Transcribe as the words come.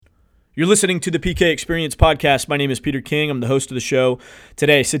You're listening to the PK Experience podcast. My name is Peter King. I'm the host of the show.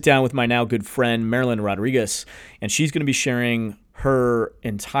 Today, I sit down with my now good friend, Marilyn Rodriguez, and she's going to be sharing her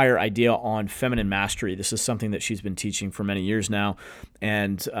entire idea on feminine mastery. This is something that she's been teaching for many years now,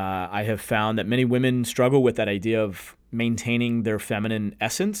 and I have found that many women struggle with that idea of maintaining their feminine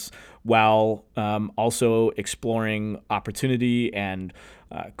essence while also exploring opportunity and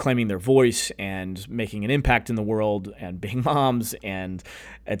claiming their voice and making an impact in the world and being moms and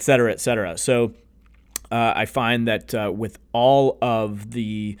et cetera, et cetera. So I find that with all of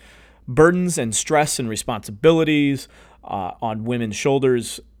the burdens and stress and responsibilities on women's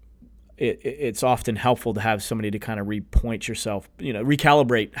shoulders, it's often helpful to have somebody to kind of repoint yourself,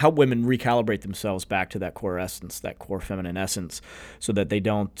 help women recalibrate themselves back to that core essence, that core feminine essence, so that they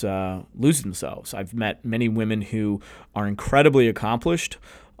don't lose themselves. I've met many women who are incredibly accomplished,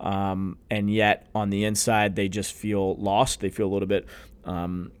 and yet on the inside, they just feel lost. They feel a little bit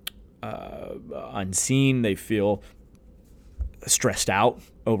unseen. They feel stressed out,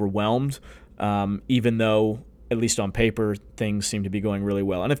 overwhelmed, even though, at least on paper, things seem to be going really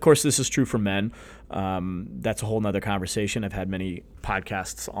well. And of course, this is true for men. That's a whole nother conversation. I've had many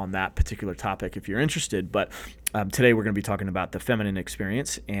podcasts on that particular topic if you're interested. But today we're going to be talking about the feminine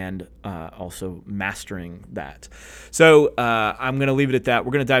experience and also mastering that. So I'm going to leave it at that.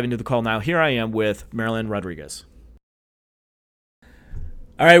 We're going to dive into the call now. Here I am with Marilyn Rodriguez.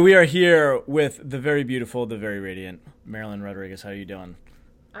 All right, we are here with the very beautiful, the very radiant Marilyn Rodriguez. How are you doing?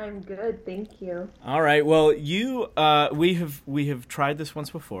 I'm good, thank you. All right. Well, we have tried this once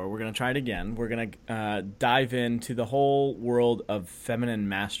before. We're going to try it again. We're going to dive into the whole world of feminine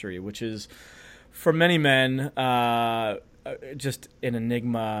mastery, which is for many men just an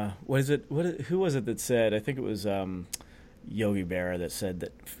enigma. What is it? Who was it that said? I think it was Yogi Berra that said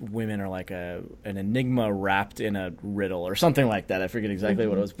that women are like an enigma wrapped in a riddle or something like that. I forget exactly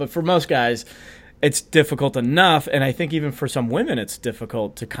what it was, but for most guys, it's difficult enough, and I think even for some women, it's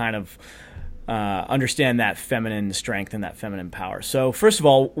difficult to kind of understand that feminine strength and that feminine power. So, first of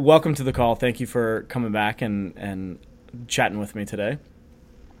all, welcome to the call. Thank you for coming back and chatting with me today.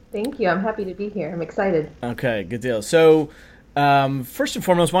 Thank you. I'm happy to be here. I'm excited. Okay, good deal. So, first and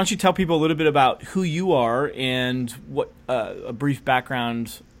foremost, why don't you tell people a little bit about who you are and what a brief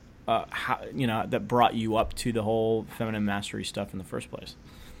background that brought you up to the whole feminine mastery stuff in the first place.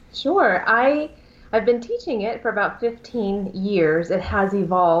 Sure. I've been teaching it for about 15 years. It has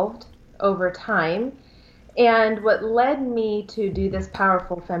evolved over time. And what led me to do this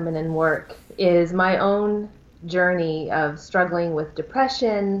powerful feminine work is my own journey of struggling with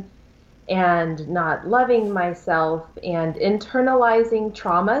depression and not loving myself and internalizing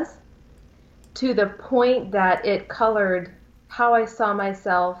traumas to the point that it colored how I saw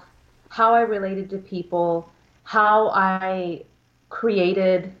myself, how I related to people, how I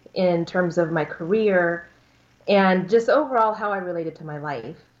created in terms of my career, and just overall how I related to my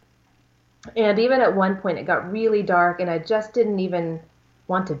life. And even at one point, it got really dark, and I just didn't even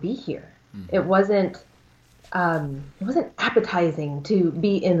want to be here. Mm-hmm. It wasn't appetizing to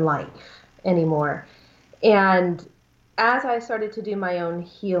be in life anymore. And as I started to do my own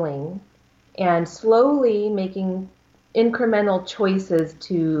healing and slowly making incremental choices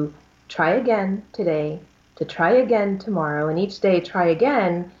to try again today, to try again tomorrow, and each day try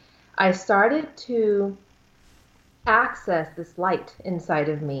again, I started to access this light inside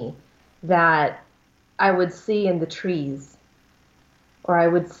of me that I would see in the trees, or I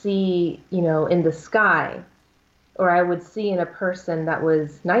would see, in the sky, or I would see in a person that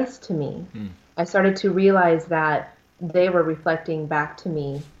was nice to me. I started to realize that they were reflecting back to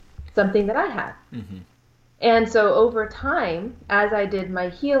me something that I had. Mm-hmm. And so over time, as I did my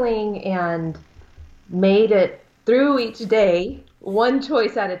healing and made it through each day, one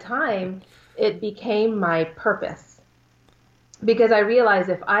choice at a time, it became my purpose. Because I realized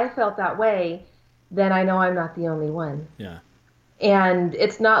if I felt that way, then I know I'm not the only one. Yeah. And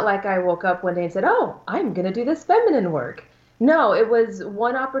it's not like I woke up one day and said, oh, I'm going to do this feminine work. No, it was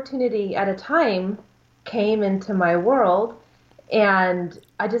one opportunity at a time came into my world, and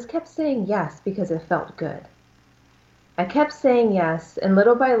I just kept saying yes because it felt good. I kept saying yes, and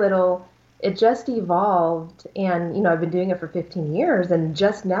little by little, it just evolved. And, I've been doing it for 15 years, and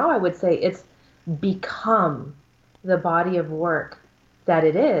just now I would say it's become the body of work that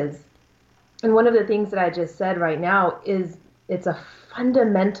it is. And one of the things that I just said right now is it's a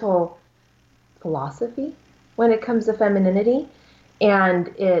fundamental philosophy when it comes to femininity, and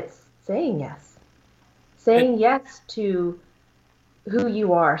it's saying yes. Saying yes to who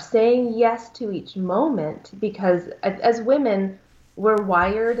you are, saying yes to each moment, because as women, we're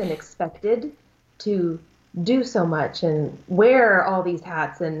wired and expected to do so much and wear all these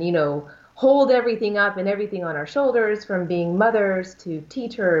hats and, hold everything up and everything on our shoulders, from being mothers to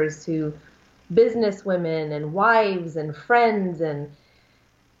teachers to business women and wives and friends. And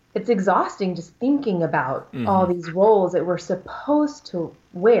it's exhausting just thinking about all these roles that we're supposed to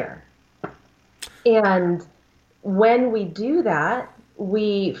wear. And when we do that,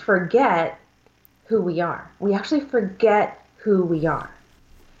 we forget who we are. We actually forget who we are.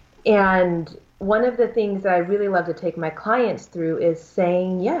 And one of the things that I really love to take my clients through is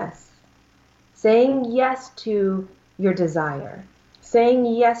saying yes. Saying yes to your desire. Saying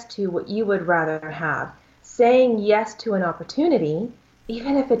yes to what you would rather have. Saying yes to an opportunity,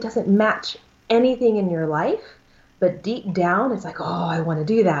 even if it doesn't match anything in your life, but deep down it's like, oh, I want to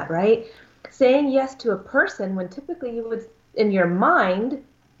do that, right? Saying yes to a person when typically you would, in your mind,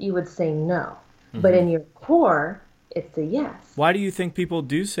 you would say no. But in your core, it's a yes. Why do you think people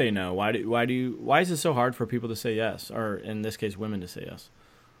do say no? Why is it so hard for people to say yes, or in this case, women to say yes?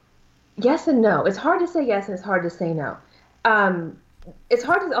 Yes and no. It's hard to say yes and it's hard to say no.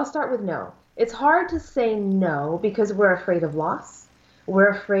 I'll start with no. It's hard to say no because we're afraid of loss. We're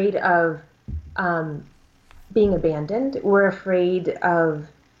afraid of being abandoned. We're afraid of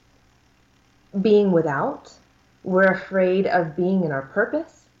being without. We're afraid of being in our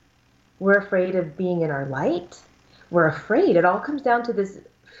purpose. We're afraid of being in our light. We're afraid. It all comes down to this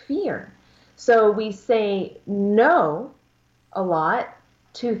fear. So we say no a lot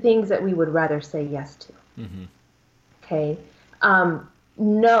to things that we would rather say yes to. Okay.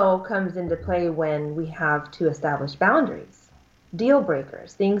 No comes into play when we have to establish boundaries, deal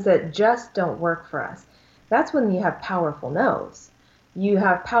breakers, things that just don't work for us. That's when you have powerful no's. You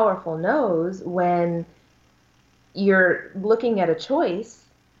have powerful no's when you're looking at a choice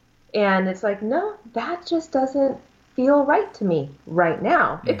and it's like, no, that just doesn't feel right to me right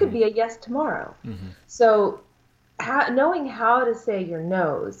now. It could be a yes tomorrow. So knowing how to say your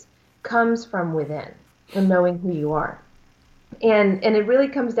no's comes from within and knowing who you are. And it really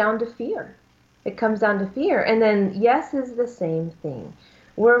comes down to fear. It comes down to fear. And then yes is the same thing.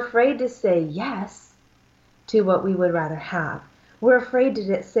 We're afraid to say yes to what we would rather have. We're afraid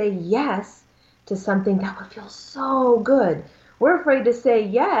to say yes to something that would feel so good. We're afraid to say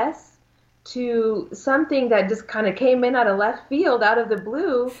yes to something that just kind of came in out of left field, out of the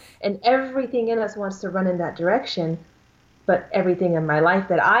blue, and everything in us wants to run in that direction. But everything in my life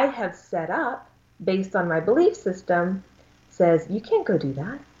that I have set up based on my belief system says, you can't go do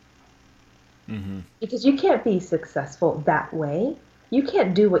that. Because you can't be successful that way. You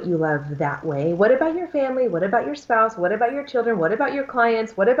can't do what you love that way. What about your family? What about your spouse? What about your children? What about your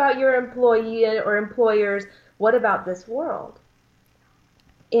clients? What about your employee or employers? What about this world?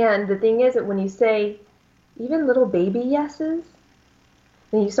 And the thing is that when you say even little baby yeses,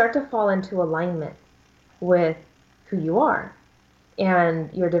 then you start to fall into alignment with who you are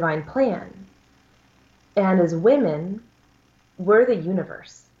and your divine plan. And as women, we're the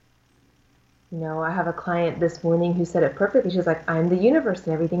universe. I have a client this morning who said it perfectly. She's like, I'm the universe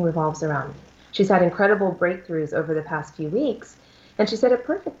and everything revolves around me. She's had incredible breakthroughs over the past few weeks, and she said it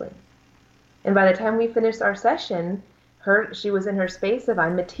perfectly. And by the time we finished our session, she was in her space of I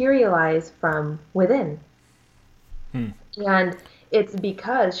materialize from within. And it's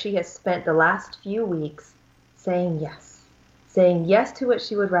because she has spent the last few weeks saying yes to what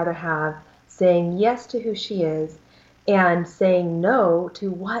she would rather have, saying yes to who she is, and saying no to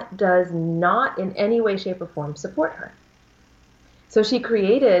what does not in any way, shape, or form support her. So she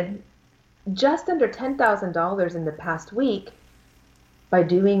created just under $10,000 in the past week by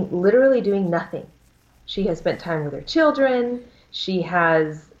literally doing nothing. She has spent time with her children. She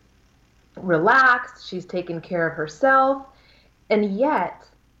has relaxed. She's taken care of herself. And yet,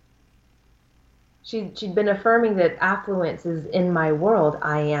 she'd been affirming that affluence is in my world.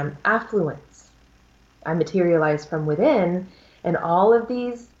 I am affluence. I materialized from within. And all of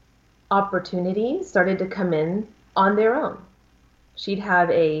these opportunities started to come in on their own. She'd have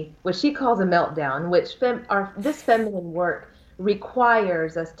what she calls a meltdown, which this feminine work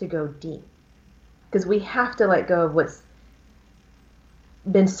requires us to go deep. Because we have to let go of what's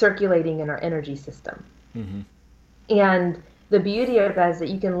been circulating in our energy system. And the beauty of that is that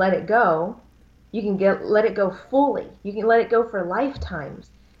you can let it go. You can let it go fully. You can let it go for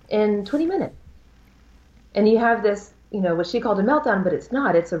lifetimes in 20 minutes. And you have this, what she called a meltdown, but it's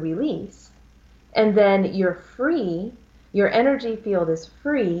not. It's a release. And then you're free. Your energy field is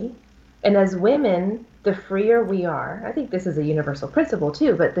free. And as women, the freer we are, I think this is a universal principle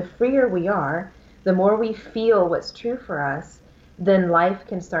too, but the freer we are, the more we feel what's true for us, then life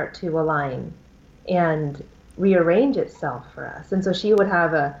can start to align and rearrange itself for us. And so she would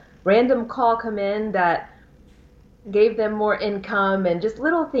have a random call come in that gave them more income, and just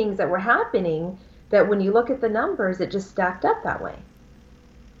little things that were happening that when you look at the numbers, it just stacked up that way.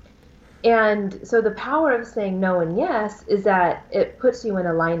 And so the power of saying no and yes is that it puts you in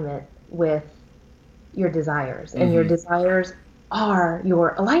alignment with your desires, and your desires are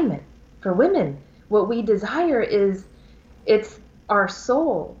your alignment. For women, what we desire is, it's our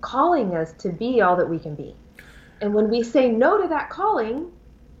soul calling us to be all that we can be. And when we say no to that calling,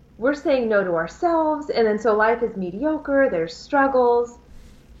 we're saying no to ourselves, and then so life is mediocre. There's struggles.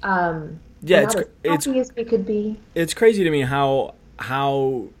 Yeah, it's not as happy as we could be. It's crazy to me how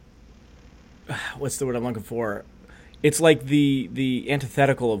what's the word I'm looking for? It's like the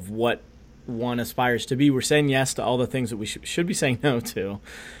antithetical of what one aspires to be. We're saying yes to all the things that we should be saying no to,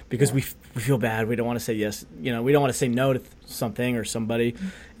 because we feel bad. We don't want to say yes. We don't want to say no to something or somebody,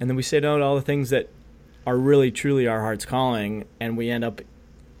 and then we say no to all the things that are really truly our heart's calling, and we end up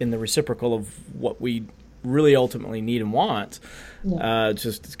in the reciprocal of what we really ultimately need and want.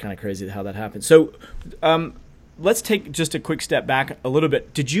 It's kind of crazy how that happens. So let's take just a quick step back a little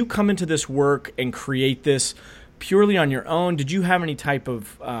bit. Did you come into this work and create this purely on your own? Did you have any type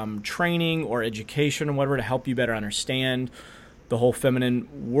of training or education or whatever to help you better understand the whole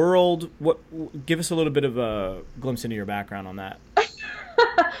feminine world? Give us a little bit of a glimpse into your background on that.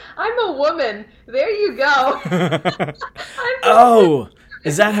 I'm a woman. There you go. Oh,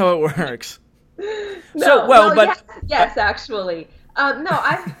 is that how it works? Yes, actually.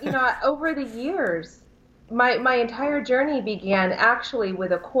 Over the years, my entire journey began actually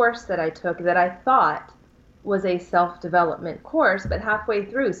with a course that I took that I thought was a self-development course, but halfway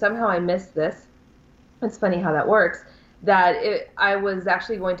through, somehow I missed this. It's funny how that works, I was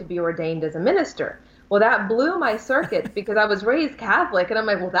actually going to be ordained as a minister. Well, that blew my circuit because I was raised Catholic, and I'm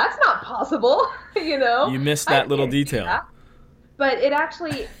like, well, that's not possible, You missed that little detail. But it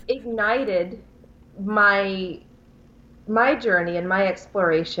actually ignited my journey and my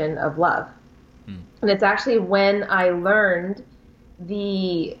exploration of love. And it's actually when I learned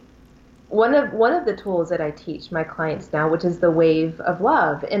one of the tools that I teach my clients now, which is the wave of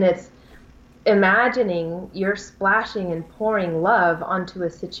love. And it's imagining you're splashing and pouring love onto a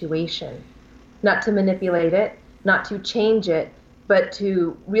situation, not to manipulate it, not to change it, but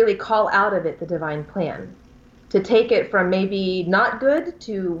to really call out of it the divine plan. To take it from maybe not good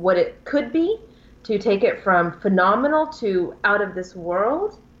to what it could be, to take it from phenomenal to out of this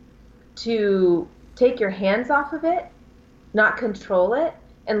world, to take your hands off of it, not control it,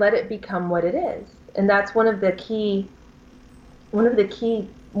 and let it become what it is. And that's one of the key,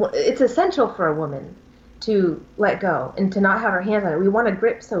 it's essential for a woman to let go and to not have her hands on it. We want to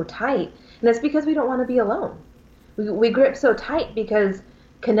grip so tight, and that's because we don't want to be alone. We grip so tight because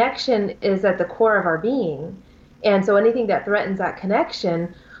connection is at the core of our being. And so anything that threatens that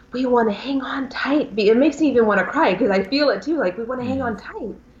connection, we want to hang on tight. It makes me even want to cry because I feel it too. Like we want to hang on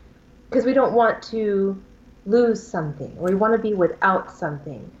tight because we don't want to lose something, or we want to be without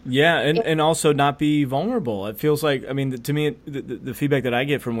something. Yeah, and also not be vulnerable. It feels like, to me, the feedback that I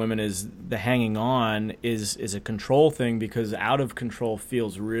get from women is the hanging on is a control thing, because out of control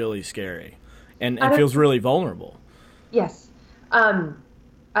feels really scary and feels really vulnerable. Yes.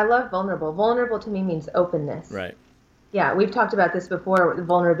 I love vulnerable. Vulnerable to me means openness. Right. Yeah, we've talked about this before.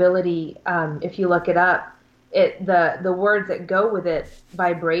 Vulnerability, if you look it up, the words that go with it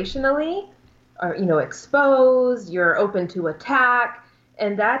vibrationally are, exposed, you're open to attack,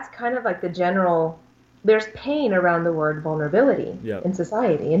 and that's kind of like the general, there's pain around the word vulnerability in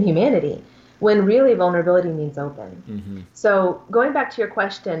society and humanity, when really vulnerability means open. Mm-hmm. So going back to your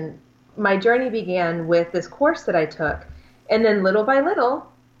question, my journey began with this course that I took, and then little by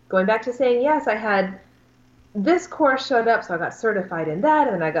little, going back to saying yes, I had this course showed up, so I got certified in that,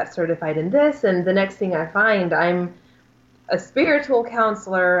 and then I got certified in this, and the next thing I find, I'm a spiritual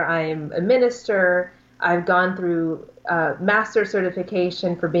counselor, I'm a minister, I've gone through master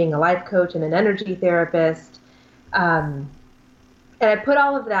certification for being a life coach and an energy therapist, and I put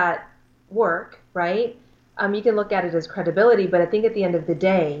all of that work, right? You can look at it as credibility, but I think at the end of the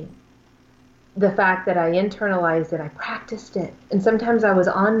day, the fact that I internalized it, I practiced it. And sometimes I was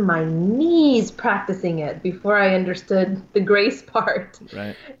on my knees practicing it before I understood the grace part.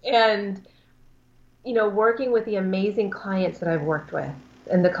 Right. And, working with the amazing clients that I've worked with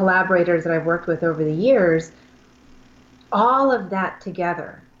and the collaborators that I've worked with over the years, all of that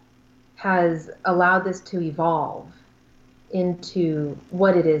together has allowed this to evolve into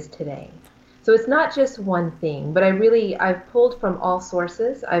what it is today. So it's not just one thing, but I've pulled from all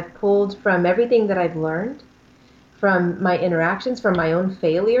sources. I've pulled from everything that I've learned, from my interactions, from my own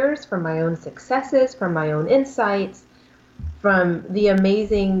failures, from my own successes, from my own insights, from the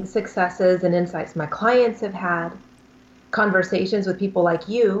amazing successes and insights my clients have had. conversations with people like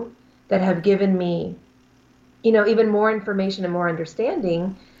you that have given me, even more information and more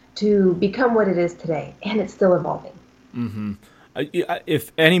understanding to become what it is today. And it's still evolving. Mm-hmm.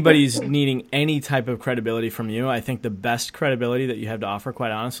 If anybody's needing any type of credibility from you, I think the best credibility that you have to offer,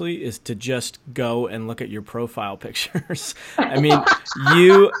 quite honestly, is to just go and look at your profile pictures. I mean,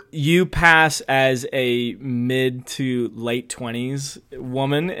 you pass as a mid to late 20s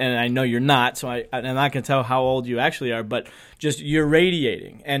woman, and I know you're not, so I'm not going to tell how old you actually are, but just you're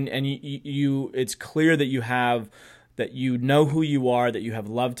radiating, and you it's clear that you know who you are, that you have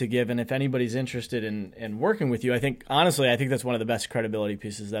love to give. And if anybody's interested in working with you, I think that's one of the best credibility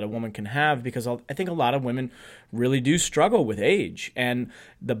pieces that a woman can have, because I think a lot of women really do struggle with age, and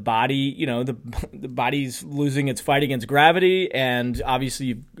the body, the body's losing its fight against gravity. And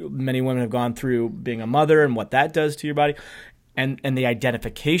obviously many women have gone through being a mother and what that does to your body. And the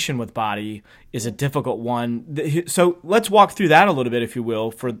identification with body is a difficult one. So let's walk through that a little bit, if you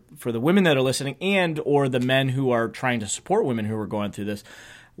will, for the women that are listening and or the men who are trying to support women who are going through this.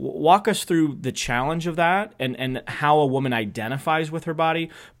 Walk us through the challenge of that and how a woman identifies with her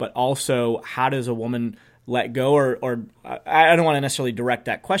body, but also how does a woman let go, or I don't want to necessarily direct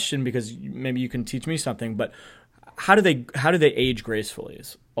that question because maybe you can teach me something, but how do they age gracefully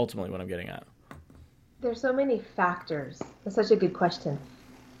is ultimately what I'm getting at. There's so many factors. That's such a good question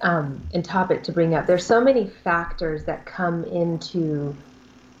and topic to bring up. There's so many factors that come into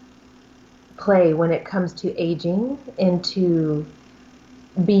play when it comes to aging, into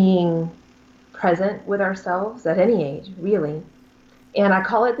being present with ourselves at any age, really. And I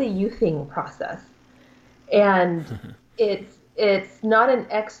call it the youthing process. And it's not an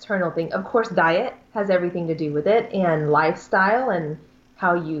external thing. Of course, diet has everything to do with it, and lifestyle, and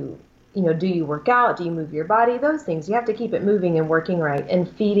how you do you work out? Do you move your body? Those things. You have to keep it moving and working right, and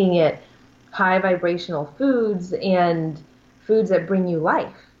feeding it high vibrational foods and foods that bring you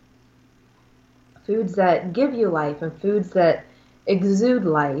life, foods that give you life, and foods that exude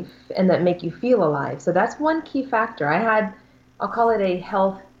life and that make you feel alive. So that's one key factor. I'll call it a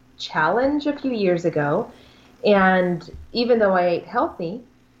health challenge a few years ago. And even though I ate healthy,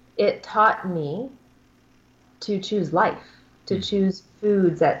 it taught me to choose life, to choose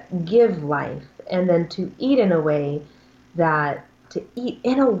foods that give life, and then to eat in a way that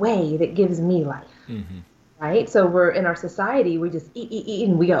gives me life. Mm-hmm. Right? So we're in our society, we just eat,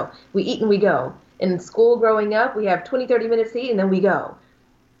 and we go. We eat and we go. In school growing up, we have 20, 30 minutes to eat, and then we go.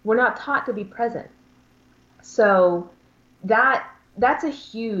 We're not taught to be present. So that's a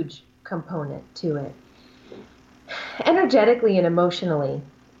huge component to it. Energetically and emotionally,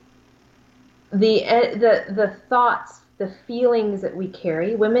 the thoughts, the feelings that we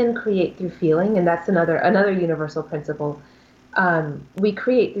carry, women create through feeling, and that's another universal principle. We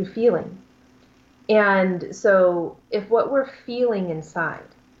create through feeling. And so if what we're feeling inside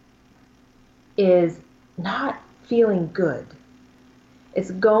is not feeling good,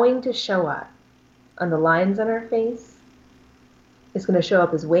 it's going to show up on the lines on our face. It's going to show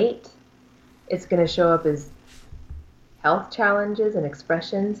up as weight. It's going to show up as health challenges and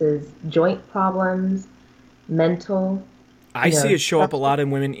expressions, as joint problems, mental. I see it show up a lot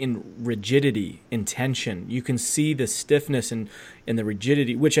in women in rigidity, in tension. You can see the stiffness and the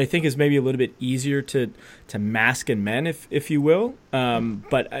rigidity, which I think is maybe a little bit easier to mask in men, if you will.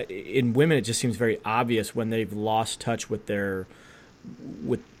 But in women, it just seems very obvious when they've lost touch with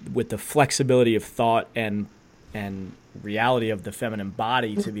with the flexibility of thought and reality of the feminine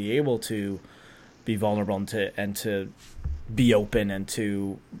body to be able to be vulnerable and to be open and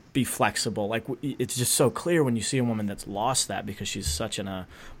to be flexible. Like, it's just so clear when you see a woman that's lost that, because she's such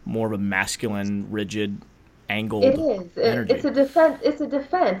more of a masculine, rigid, angled energy. It's a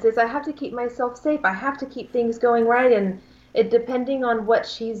defense. It's I have to keep myself safe. I have to keep things going right. And depending on what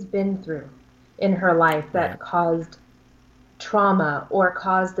she's been through in her life that caused trauma or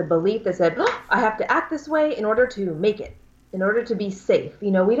caused a belief that said, oh, I have to act this way in order to make it, in order to be safe.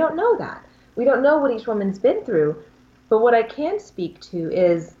 We don't know that. We don't know what each woman's been through. But what I can speak to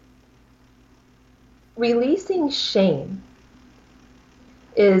is releasing shame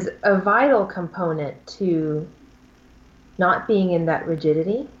is a vital component to not being in that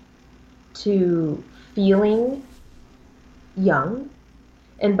rigidity, to feeling young.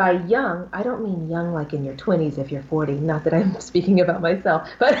 And by young, I don't mean young like in your 20s if you're 40, not that I'm speaking about myself,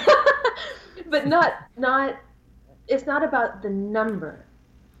 but not it's not about the number.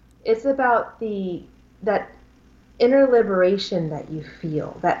 It's about that inner liberation that you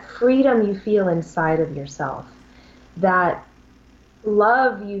feel, that freedom you feel inside of yourself, that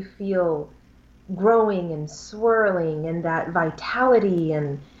love you feel growing and swirling, and that vitality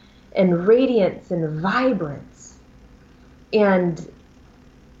and radiance and vibrance. And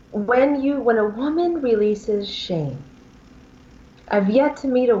when a woman releases shame, I've yet to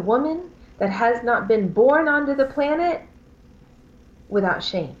meet a woman that has not been born onto the planet without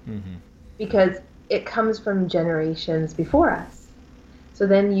shame, because it comes from generations before us. So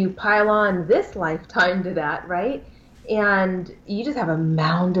then you pile on this lifetime to that, right? And you just have a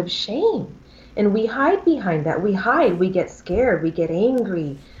mound of shame. And we hide behind that. We hide. We get scared. We get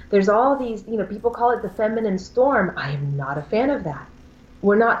angry. There's all these, people call it the feminine storm. I am not a fan of that.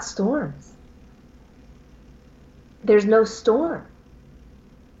 We're not storms. There's no storm.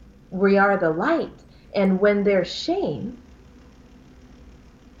 We are the light. And when there's shame,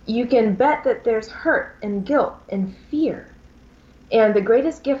 you can bet that there's hurt and guilt and fear. And the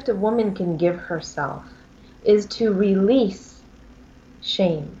greatest gift a woman can give herself is to release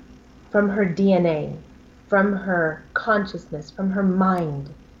shame from her DNA, from her consciousness, from her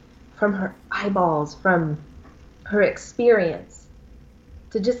mind, from her eyeballs, from her experience.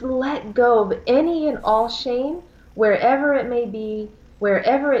 To just let go of any and all shame, wherever it may be,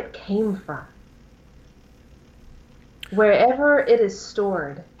 wherever it came from, wherever it is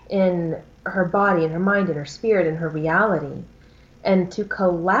stored in her body, in her mind, in her spirit, in her reality, and to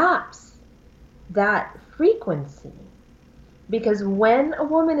collapse that frequency. Because when a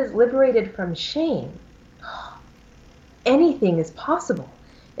woman is liberated from shame, anything is possible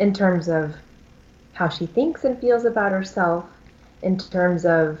in terms of how she thinks and feels about herself, in terms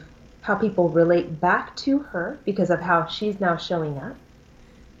of how people relate back to her because of how she's now showing up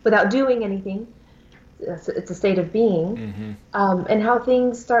without doing anything. It's a state of being, and how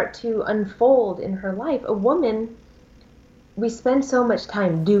things start to unfold in her life. A woman, we spend so much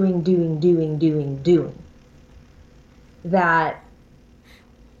time doing, that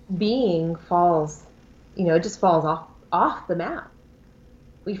being falls, it just falls off the map.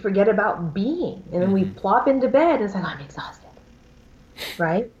 We forget about being, and then we plop into bed and it's like, I'm exhausted,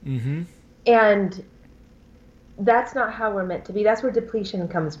 right? And that's not how we're meant to be. That's where depletion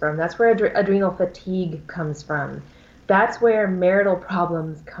comes from. That's where adrenal fatigue comes from. That's where marital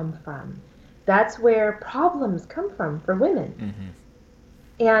problems come from. That's where problems come from for women.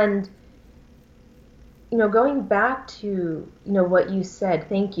 And, going back to, what you said,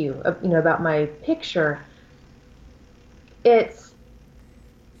 thank you, about my picture, it's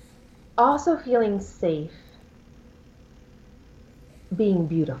also feeling safe being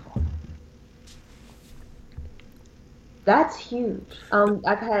beautiful. That's huge.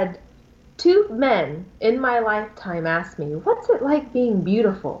 I've had 2 men in my lifetime ask me, what's it like being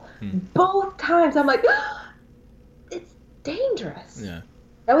beautiful? Both times I'm like, it's dangerous. Yeah.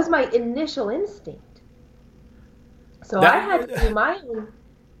 That was my initial instinct. So I had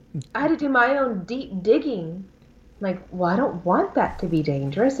to do my own deep digging. Like, well, I don't want that to be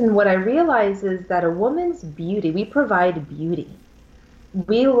dangerous. And what I realize is that a woman's beauty, we provide beauty.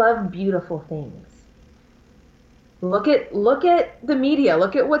 We love beautiful things. Look at the media.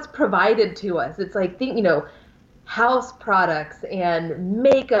 Look at what's provided to us. It's like, house products and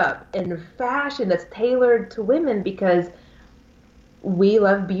makeup and fashion that's tailored to women because we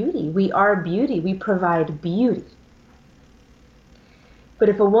love beauty. We are beauty. We provide beauty. But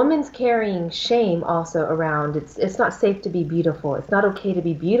if a woman's carrying shame also around, it's not safe to be beautiful. It's not okay to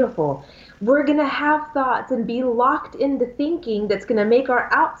be beautiful. We're going to have thoughts and be locked into thinking that's going to make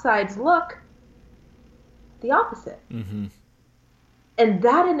our outsides look the opposite. And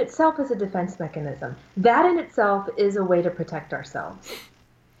that in itself is a defense mechanism. That in itself is a way to protect ourselves.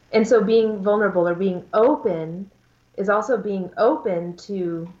 And so being vulnerable or being open is also being open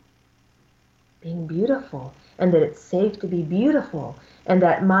to being beautiful, and that it's safe to be beautiful, and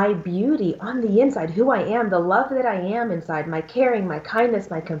that my beauty on the inside, who I am, the love that I am inside, my caring, my kindness,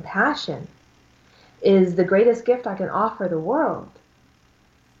 my compassion, is the greatest gift I can offer the world.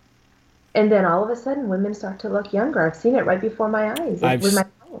 And then all of a sudden, women start to look younger. I've seen it right before my eyes.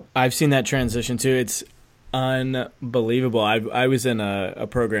 I've seen that transition too. It's unbelievable. I was in a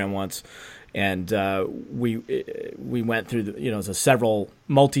program once, and we went through it was a several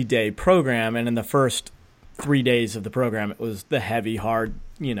multi-day program, and in the first 3 days of the program, it was the heavy, hard,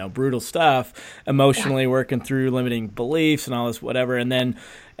 brutal stuff, emotionally working through limiting beliefs and all this whatever, and then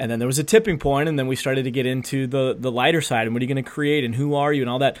there was a tipping point, and then we started to get into the lighter side, and what are you going to create, and who are you, and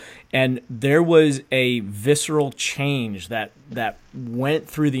all that. And there was a visceral change that went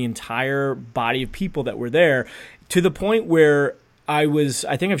through the entire body of people that were there, to the point where I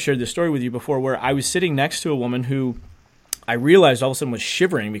think I've shared this story with you before, where I was sitting next to a woman who I realized all of a sudden was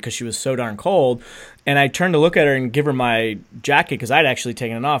shivering because she was so darn cold. And I turned to look at her and give her my jacket because I'd actually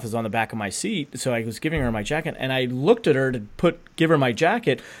taken it off. It was on the back of my seat. So I was giving her my jacket. And I looked at her to give her my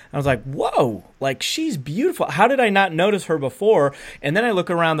jacket. And I was like, whoa, like she's beautiful. How did I not notice her before? And then I look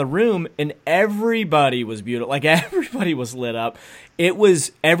around the room and everybody was beautiful. Like everybody was lit up. It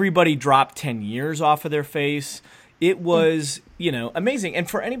was everybody dropped 10 years off of their face. It was, amazing. And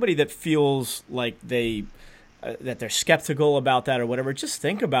for anybody that feels like that they're skeptical about that or whatever, just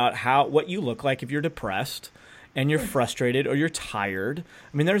think about what you look like if you're depressed and you're frustrated or you're tired.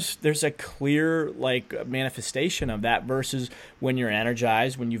 I mean, there's a clear manifestation of that versus when you're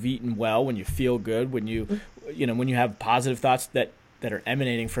energized, when you've eaten well, when you feel good, when when you have positive thoughts that are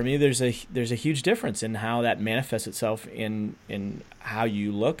emanating from you. There's a huge difference in how that manifests itself in how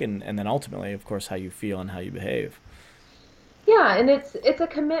you look and then ultimately, of course, how you feel and how you behave. Yeah, and it's a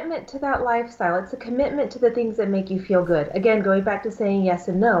commitment to that lifestyle. It's a commitment to the things that make you feel good. Again, going back to saying yes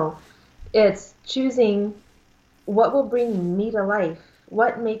and no, it's choosing what will bring me to life,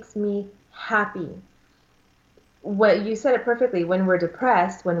 what makes me happy. What you said it perfectly. When we're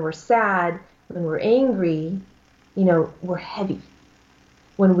depressed, when we're sad, when we're angry, we're heavy.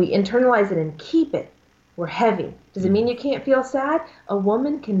 When we internalize it and keep it, we're heavy. Does it mean you can't feel sad? A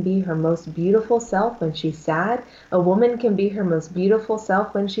woman can be her most beautiful self when she's sad. A woman can be her most beautiful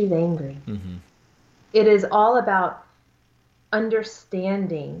self when she's angry. Mm-hmm. It is all about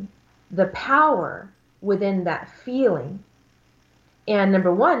understanding the power within that feeling. And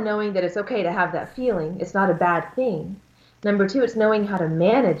number one, knowing that it's okay to have that feeling. It's not a bad thing. Number two, it's knowing how to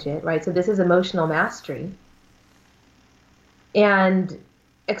manage it, right? So this is emotional mastery. And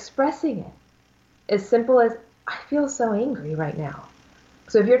expressing it. As simple as, I feel so angry right now.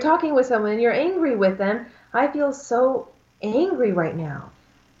 So if you're talking with someone and you're angry with them, I feel so angry right now.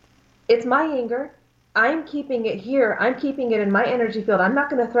 It's my anger. I'm keeping it here. I'm keeping it in my energy field. I'm not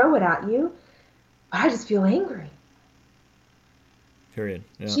going to throw it at you. I just feel angry. Period.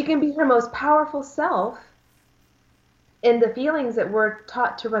 Yeah. She can be her most powerful self in the feelings that we're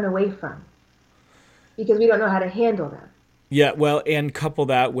taught to run away from because we don't know how to handle them. Yeah, well, and couple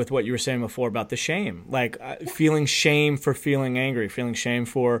that with what you were saying before about the shame, feeling shame for feeling angry, feeling shame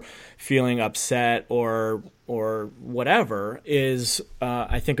for feeling upset or whatever is,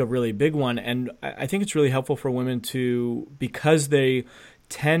 I think, a really big one. And I think it's really helpful for women because they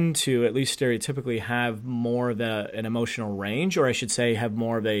tend to, at least stereotypically, have more of an emotional range, or I should say have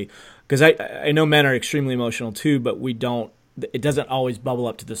more of because I know men are extremely emotional too, but it doesn't always bubble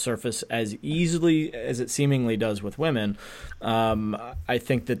up to the surface as easily as it seemingly does with women. I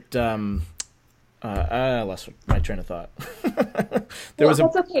think that I lost my train of thought. There was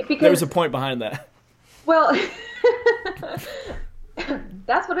a point behind that. Well,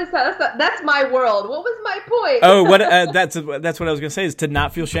 that's what it says. That's my world. What was my point? Oh, that's what I was going to say, is to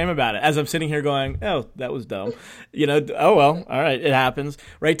not feel shame about it. As I'm sitting here going, oh, that was dumb. Oh, well, all right, it happens.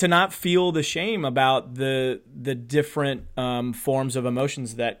 Right? To not feel the shame about the different forms of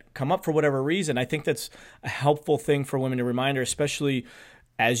emotions that come up for whatever reason. I think that's a helpful thing for women to remind her, especially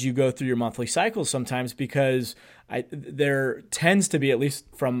as you go through your monthly cycles sometimes, because there tends to be, at least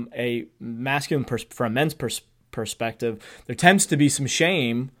from a masculine from a men's perspective, there tends to be some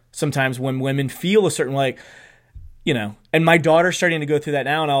shame sometimes when women feel a certain and my daughter's starting to go through that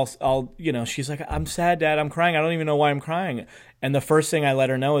now, and I'll she's like, I'm sad, Dad, I'm crying, I don't even know why I'm crying. And the first thing I let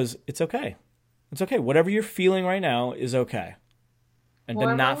her know is it's okay. It's okay. Whatever you're feeling right now is okay. And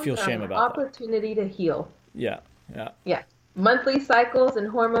to not feel shame about that. Opportunity to heal. Yeah. Monthly cycles and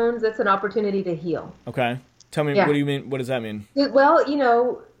hormones, it's an opportunity to heal. Okay. Tell me, What do you mean? What does that mean? Well,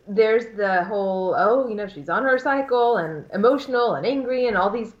 there's the whole, she's on her cycle and emotional and angry and all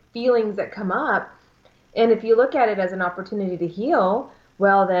these feelings that come up. And if you look at it as an opportunity to heal,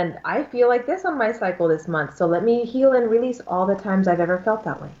 well, then I feel like this on my cycle this month. So let me heal and release all the times I've ever felt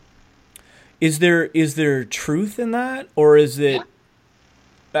that way. Is there truth in that? Or is it...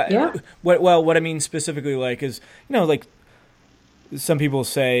 Yeah. What I mean specifically is, some people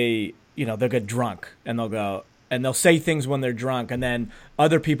say, they'll get drunk and they'll go... And they'll say things when they're drunk, and then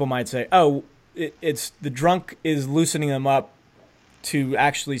other people might say, "Oh, it's the drunk is loosening them up to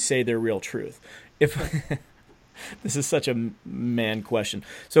actually say their real truth." If this is such a man question,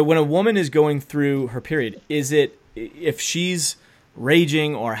 so when a woman is going through her period, is it, if she's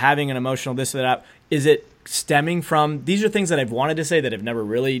raging or having an emotional this or that, is it stemming from these are things that I've wanted to say that I've never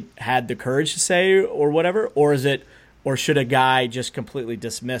really had the courage to say or whatever, or should a guy just completely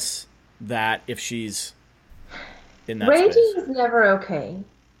dismiss that if she's in that Raging space? is never okay.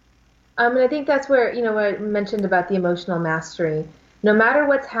 And I think that's where, what I mentioned about the emotional mastery. No matter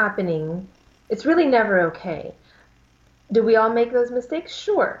what's happening, it's really never okay. Do we all make those mistakes?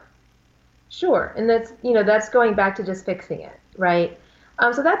 Sure. Sure. And that's going back to just fixing it, right?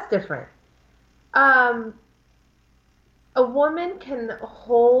 So that's different. Um, a woman can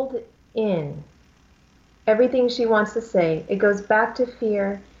hold in everything she wants to say. It goes back to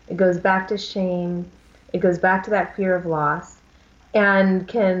fear. It goes back to shame. It goes back to that fear of loss, and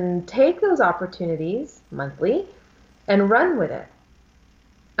can take those opportunities monthly and run with it.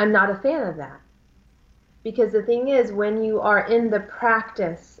 I'm not a fan of that. Because the thing is, when you are in the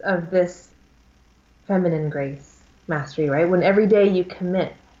practice of this feminine grace mastery, right? When every day you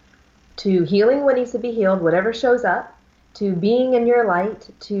commit to healing what needs to be healed, whatever shows up, to being in your light,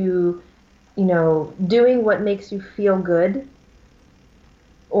 to, doing what makes you feel good,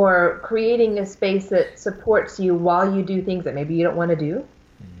 or creating a space that supports you while you do things that maybe you don't want to do,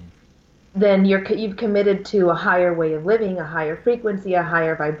 then you've committed to a higher way of living, a higher frequency, a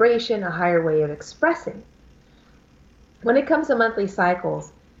higher vibration, a higher way of expressing. When it comes to monthly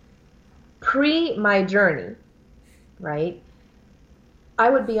cycles, pre my journey, right, I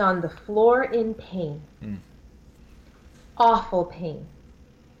would be on the floor in pain, awful pain.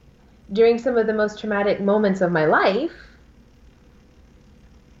 During some of the most traumatic moments of my life,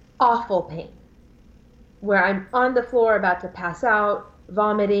 awful pain, where I'm on the floor about to pass out,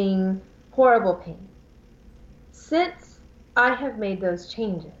 vomiting, horrible pain. Since I have made those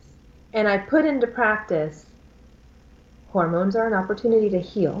changes and I put into practice, hormones are an opportunity to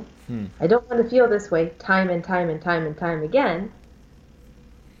heal. I don't want to feel this way time and time and time and time again.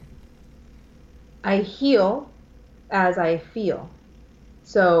 I heal as I feel.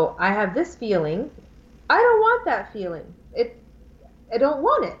 So I have this feeling. I don't want that feeling. I don't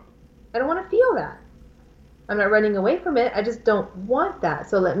want it. I don't want to feel that. I'm not running away from it. I just don't want that.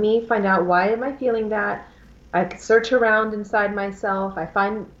 So let me find out, why am I feeling that? I search around inside myself. I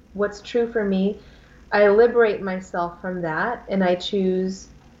find what's true for me. I liberate myself from that, and I choose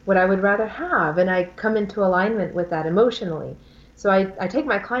what I would rather have, and I come into alignment with that emotionally. So I take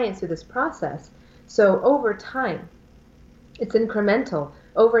my clients through this process. So over time, it's incremental.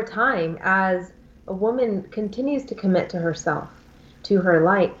 Over time, as a woman continues to commit to herself, to her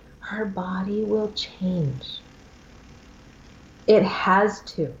light, her body will change. It has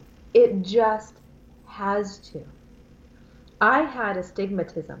to. It just has to. I had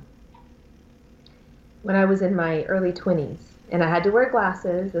astigmatism when I was in my early 20s, and I had to wear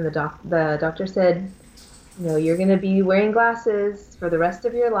glasses, and the doctor said, you're going to be wearing glasses for the rest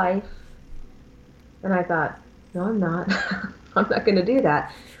of your life. And I thought, no, I'm not. I'm not going to do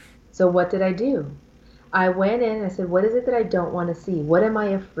that. So what did I do? I went in and I said, what is it that I don't want to see? What am I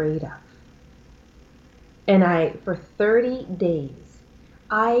afraid of? And for 30 days,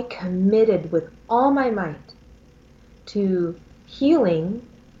 I committed with all my might to healing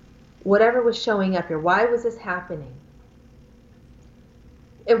whatever was showing up here. Why was this happening?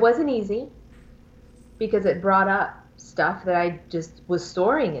 It wasn't easy, because it brought up stuff that I just was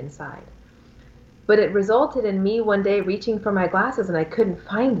storing inside. But it resulted in me one day reaching for my glasses and I couldn't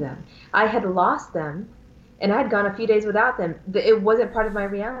find them. I had lost them, and I'd gone a few days without them. It wasn't part of my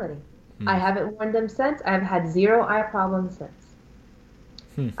reality. I haven't worn them since. I've had zero eye problems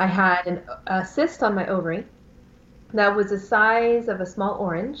since. I had a cyst on my ovary that was the size of a small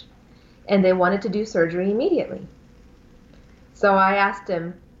orange, and they wanted to do surgery immediately. So I asked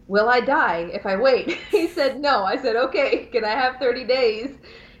him, will I die if I wait? He said, no. I said, okay, can I have 30 days?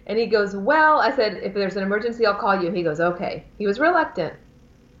 And he goes, well, I said, if there's an emergency, I'll call you. He goes, okay. He was reluctant.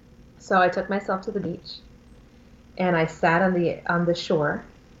 So I took myself to the beach, and I sat on the shore,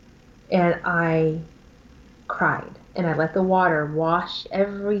 and I cried, and I let the water wash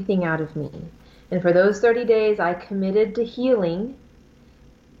everything out of me. And for those 30 days, I committed to healing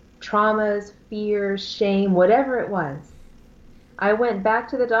traumas, fears, shame, whatever it was. I went back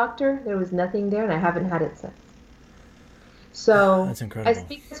to the doctor. There was nothing there, and I haven't had it since. So that's incredible. I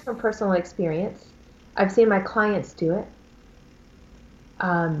speak this from personal experience. I've seen my clients do it.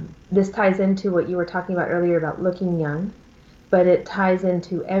 This ties into what you were talking about earlier about looking young, but it ties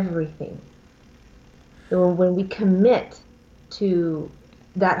into everything. When we commit to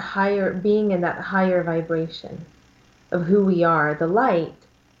that higher being, in that higher vibration of who we are, the light,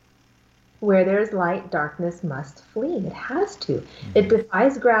 where there's light, darkness must flee. It has to. It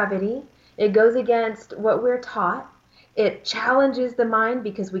defies gravity. It goes against what we're taught. It challenges the mind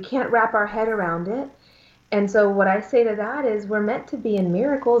because we can't wrap our head around it. And so what I say to that is, we're meant to be in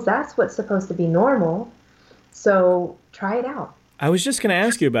miracles. That's what's supposed to be normal. So try it out. I was just going to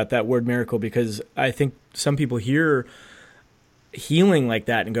ask you about that word miracle, because I think some people hear healing like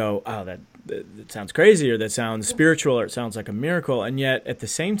that and go, oh, that sounds crazy, or that sounds spiritual, or it sounds like a miracle. And yet at the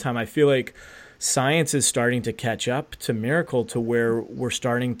same time, I feel like science is starting to catch up to miracle, to where we're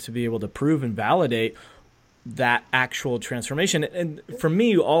starting to be able to prove and validate that actual transformation. And for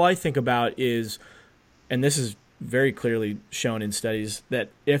me, all I think about is, and this is very clearly shown in studies, that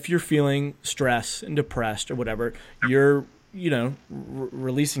if you're feeling stress and depressed or whatever, you're,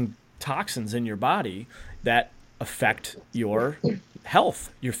 releasing toxins in your body that affect your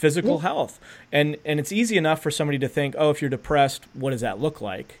health, your physical health. And it's easy enough for somebody to think, oh, if you're depressed, what does that look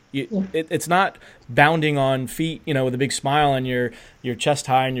like? It's not bounding on feet, with a big smile and your chest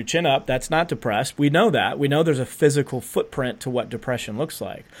high and your chin up. That's not depressed. We know that. We know there's a physical footprint to what depression looks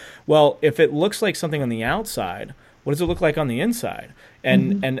like. Well, if it looks like something on the outside, what does it look like on the inside?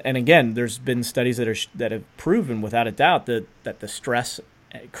 And and again, there's been studies that have proven without a doubt that the stress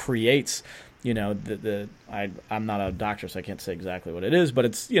creates, I'm not a doctor, so I can't say exactly what it is, but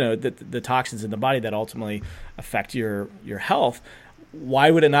it's, the toxins in the body that ultimately affect your health. Why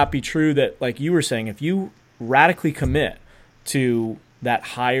would it not be true that, like you were saying, if you radically commit to that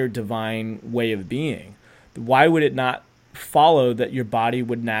higher divine way of being, why would it not follow that your body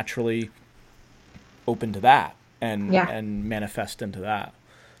would naturally open to that and manifest into that?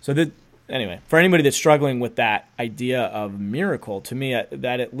 So anyway, for anybody that's struggling with that idea of miracle, to me,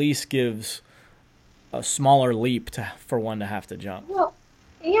 that at least gives a smaller leap for one to have to jump. Well,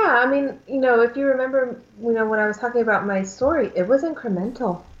 yeah, I mean, if you remember, when I was talking about my story, it was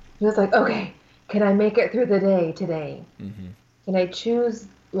incremental. It was like, okay, can I make it through the day today? Mm-hmm. Can I choose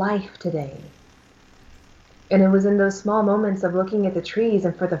life today? And it was in those small moments of looking at the trees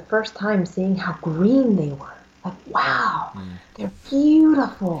and for the first time seeing how green they were. Like, wow, they're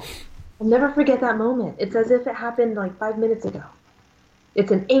beautiful. I'll never forget that moment. It's as if it happened like 5 minutes ago.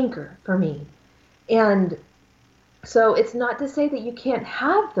 It's an anchor for me. And so it's not to say that you can't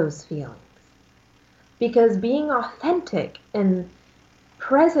have those feelings, because being authentic and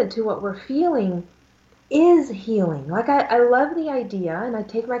present to what we're feeling is healing. Like I love the idea, and I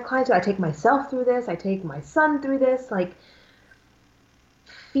take my clients, I take myself through this, I take my son through this, like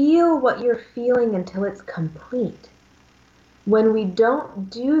feel what you're feeling until it's complete. When we don't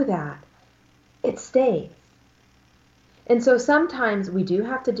do that, it stays. And so sometimes we do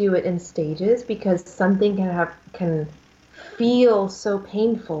have to do it in stages, because something can feel so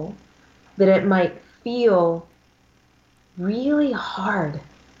painful that it might feel really hard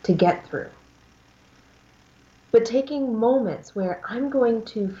to get through. But taking moments where I'm going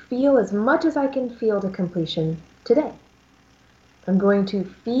to feel as much as I can feel to completion today. I'm going to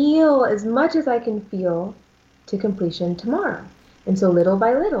feel as much as I can feel to completion tomorrow. And so little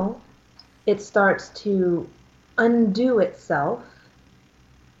by little, it starts to undo itself.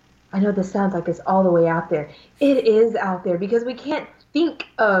 I know this sounds like it's all the way out there. It is out there, because we can't think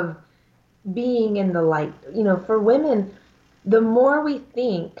of being in the light. For women, the more we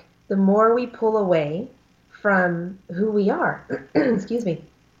think, the more we pull away from who we are. Excuse me.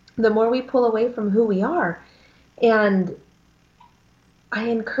 The more we pull away from who we are. And I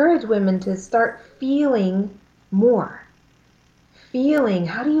encourage women to start feeling more. Feeling,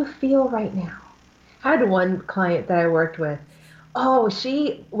 how do you feel right now? I had one client that I worked with. Oh,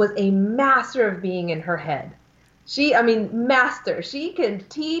 she was a master of being in her head. Master. She can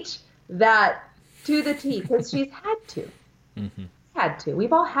teach that to the T, because she's had to. Mm-hmm. Had to.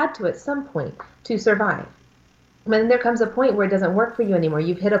 We've all had to at some point to survive. And then there comes a point where it doesn't work for you anymore.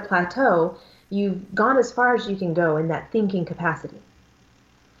 You've hit a plateau. You've gone as far as you can go in that thinking capacity.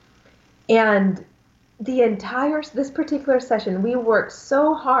 And this particular session, we worked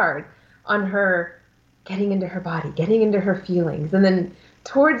so hard on her getting into her body, getting into her feelings. And then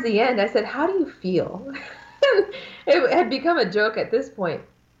towards the end, I said, how do you feel? It had become a joke at this point.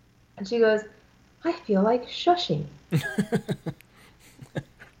 And she goes, I feel like shushing.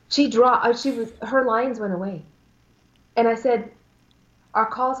 Her lines went away. And I said, our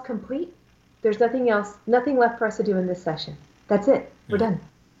call's complete. There's nothing left for us to do in this session. That's it. We're done.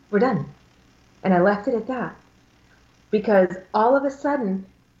 We're done. And I left it at that, because all of a sudden,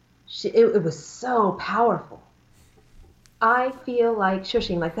 it was so powerful. I feel like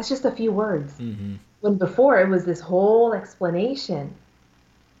shushing, like that's just a few words. Mm-hmm. When before it was this whole explanation.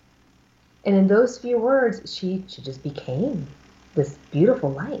 And in those few words, she just became this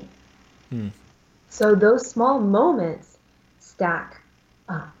beautiful light. Mm. So those small moments stack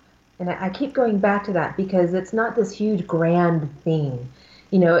up. And I keep going back to that, because it's not this huge grand thing.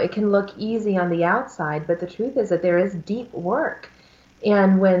 It can look easy on the outside, but the truth is that there is deep work.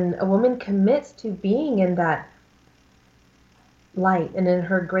 And when a woman commits to being in that light and in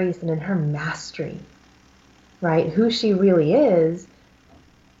her grace and in her mastery, right, who she really is,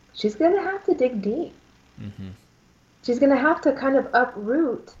 she's going to have to dig deep. Mm-hmm. She's going to have to kind of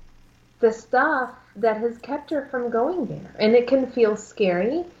uproot the stuff that has kept her from going there. And it can feel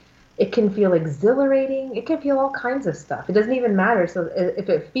scary. It can feel exhilarating. It can feel all kinds of stuff. It doesn't even matter. So if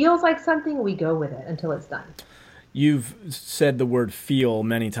it feels like something, we go with it until it's done. You've said the word feel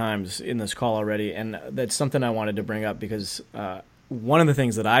many times in this call already, and that's something I wanted to bring up because one of the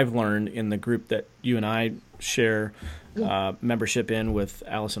things that I've learned in the group that you and I share membership in with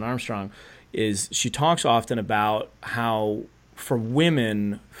Allison Armstrong is she talks often about how for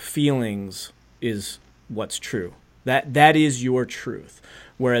women, feelings is what's true. That is your truth.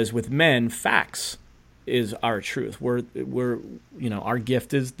 Whereas with men, facts is our truth. We're our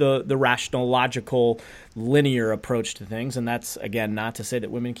gift is the rational, logical, linear approach to things, and that's again not to say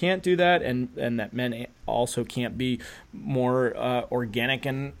that women can't do that, and that men also can't be more organic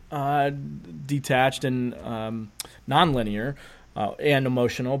and detached and nonlinear and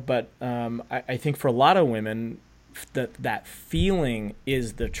emotional. But I think for a lot of women, that feeling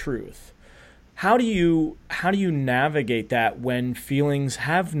is the truth. How do you navigate that when feelings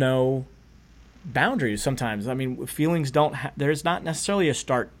have no boundaries? Sometimes, I mean, feelings don't. There's not necessarily a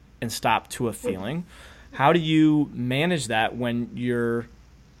start and stop to a feeling. How do you manage that when your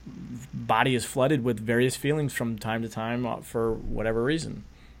body is flooded with various feelings from time to time for whatever reason?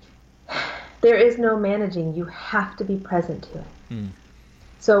 There is no managing. You have to be present to it.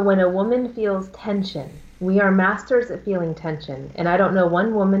 So when a woman feels tension, we are masters at feeling tension. And I don't know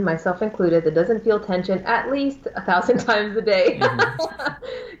one woman, myself included, that doesn't feel tension at least 1,000 times a day.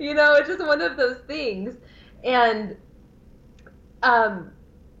 It's just one of those things. And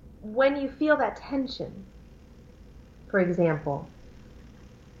when you feel that tension, for example,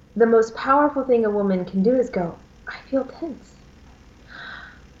 the most powerful thing a woman can do is go, I feel tense.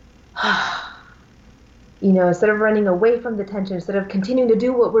 Instead of running away from the tension, instead of continuing to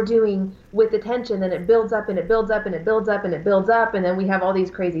do what we're doing with the tension, then it builds up and it builds up and it builds up and it builds up. And then we have all these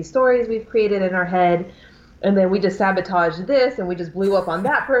crazy stories we've created in our head. And then we just sabotaged this and we just blew up on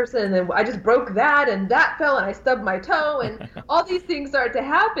that person. And then I just broke that and that fell and I stubbed my toe and all these things start to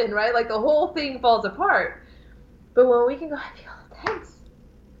happen, right? Like the whole thing falls apart. But when we can go, I feel tense.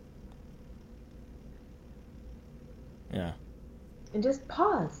 Yeah. And just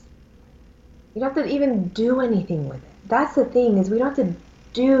pause. You don't have to even do anything with it. That's the thing, is we don't have to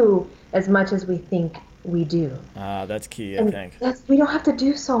do as much as we think we do. That's key, I think. We don't have to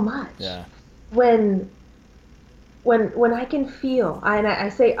do so much. Yeah. When I can feel, and I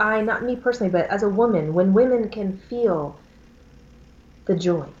say I, not me personally, but as a woman, when women can feel the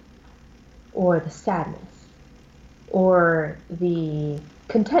joy or the sadness or the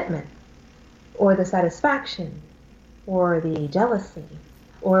contentment or the satisfaction or the jealousy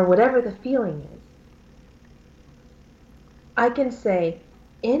or whatever the feeling is, I can say,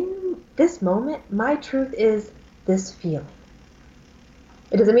 in this moment, my truth is this feeling.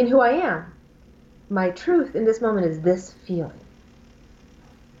 It doesn't mean who I am. My truth in this moment is this feeling.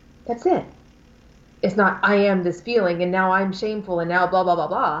 That's it. It's not, I am this feeling, and now I'm shameful, and now blah, blah, blah,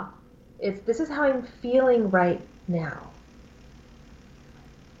 blah. It's, this is how I'm feeling right now.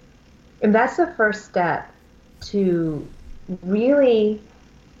 And that's the first step to really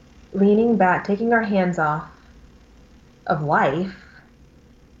leaning back, taking our hands off of life,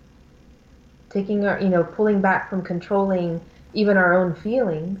 taking our, pulling back from controlling even our own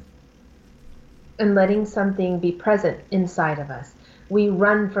feelings, and letting something be present inside of us. We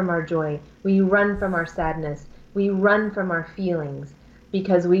run from our joy. We run from our sadness. We run from our feelings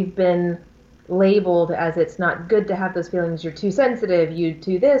because we've been labeled as it's not good to have those feelings. You're too sensitive, you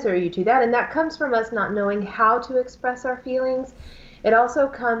too this or you too that. And that comes from us not knowing how to express our feelings. It also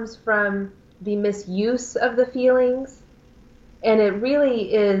comes from the misuse of the feelings. And it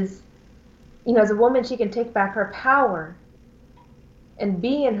really is, as a woman, she can take back her power and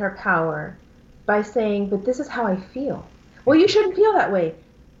be in her power by saying, but this is how I feel. Well, you shouldn't feel that way,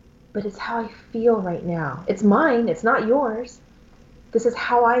 but it's how I feel right now. It's mine, it's not yours. This is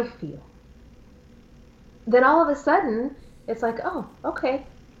how I feel. Then all of a sudden, it's like, oh, okay.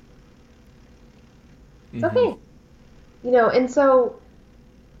 It's okay. And so,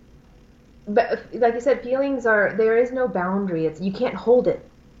 but like you said, feelings there is no boundary. You can't hold it.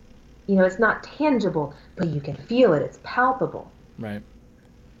 It's not tangible, but you can feel it. It's palpable. Right.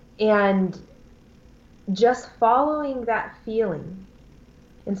 And just following that feeling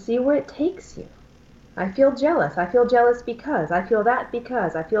and see where it takes you. I feel jealous. I feel jealous because. I feel that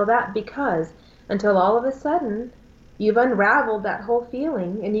because. I feel that because. Until all of a sudden, you've unraveled that whole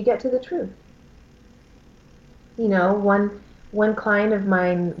feeling and you get to the truth. One client of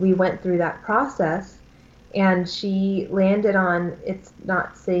mine, we went through that process, and she landed on, it's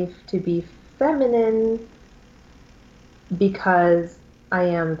not safe to be feminine because I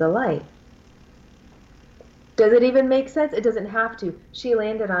am the light. Does it even make sense? It doesn't have to. She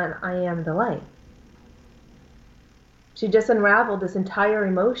landed on, I am the light. She just unraveled this entire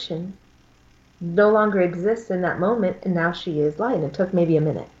emotion, no longer exists in that moment, and now she is light. And it took maybe a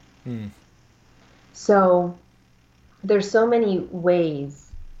minute. So there's so many ways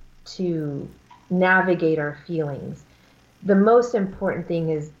to navigate our feelings. The most important thing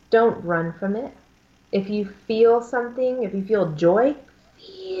is don't run from it. If you feel something, if you feel joy,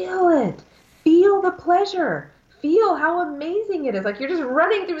 feel it. Feel the pleasure. Feel how amazing it is. Like you're just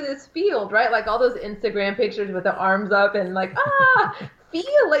running through this field, right? Like all those Instagram pictures with the arms up and like,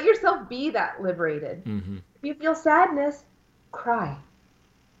 feel, let yourself be that liberated. If you feel sadness, cry.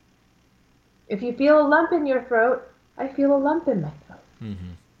 If you feel a lump in your throat, I feel a lump in my throat.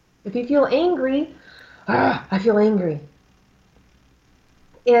 If you feel angry, I feel angry.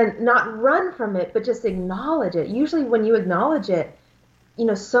 And not run from it, but just acknowledge it. Usually when you acknowledge it,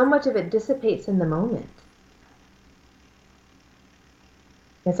 so much of it dissipates in the moment.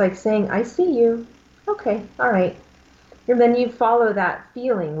 It's like saying, I see you. Okay, all right. And then you follow that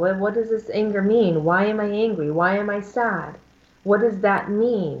feeling. What does this anger mean? Why am I angry? Why am I sad? What does that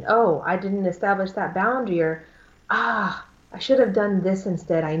mean? Oh, I didn't establish that boundary. Or, I should have done this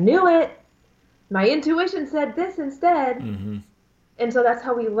instead. I knew it. My intuition said this instead. And so that's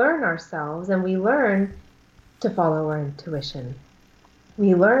how we learn ourselves, and we learn to follow our intuition.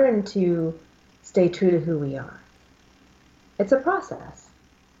 We learn to stay true to who we are. It's a process.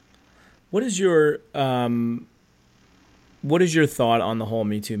 What is your thought on the whole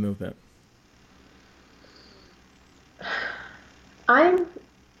Me Too movement? I'm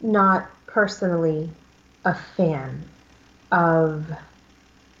not personally a fan of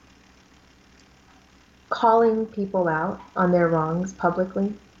calling people out on their wrongs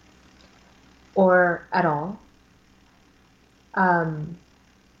publicly or at all.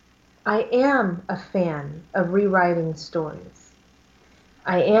 I am a fan of rewriting stories.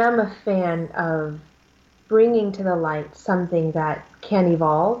 I am a fan of bringing to the light something that can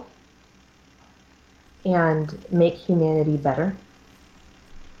evolve and make humanity better.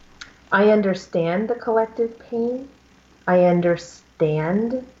 I understand the collective pain. I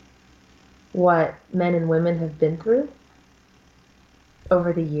understand what men and women have been through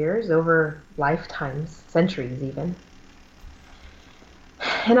over the years, over lifetimes, centuries even.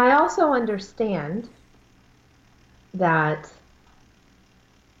 And I also understand that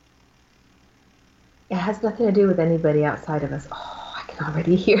it has nothing to do with anybody outside of us. Oh, I can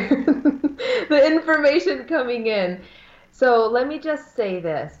already hear the information coming in. So let me just say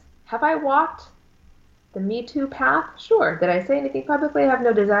this. Have I walked the Me Too path? Sure. Did I say anything publicly? I have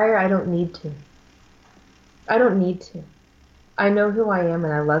no desire. I don't need to. I don't need to. I know who I am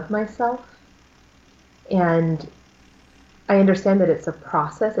and I love myself. And I understand that it's a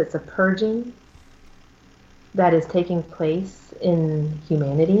process, it's a purging that is taking place in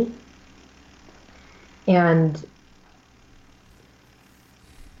humanity. And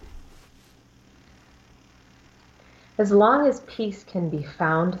as long as peace can be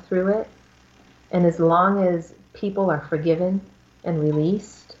found through it, and as long as people are forgiven and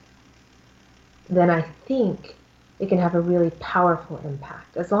released, then I think it can have a really powerful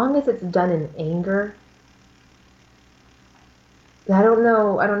impact. As long as it's done in anger, I don't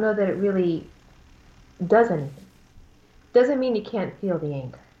know that it really does anything. Doesn't mean you can't feel the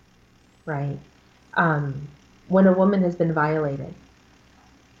anger, right? When a woman has been violated,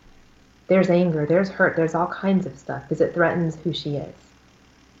 there's anger, there's hurt, there's all kinds of stuff because it threatens who she is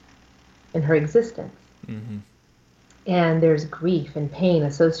and her existence. And there's grief and pain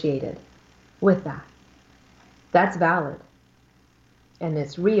associated with that. That's valid. And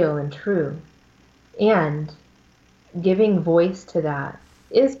it's real and true. And giving voice to that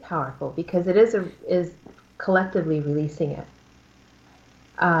is powerful because it is collectively releasing it.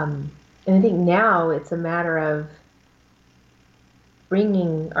 And I think now it's a matter of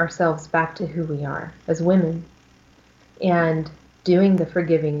bringing ourselves back to who we are as women and doing the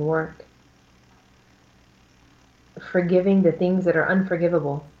forgiving work. Forgiving the things that are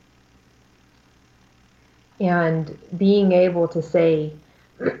unforgivable. And being able to say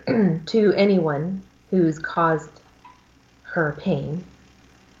to anyone who's caused her pain,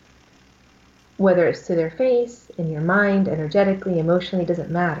 whether it's to their face, in your mind, energetically, emotionally,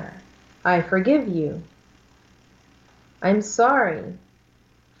 doesn't matter. I forgive you. I'm sorry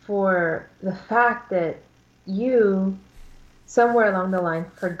for the fact that you, somewhere along the line,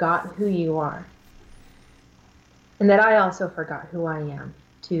 forgot who you are. And that I also forgot who I am,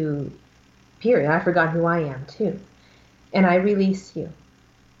 too. Period. I forgot who I am, too. And I release you.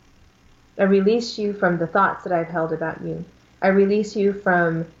 I release you from the thoughts that I've held about you. I release you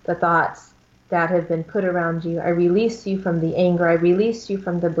from the thoughts that have been put around you. I release you from the anger. I release you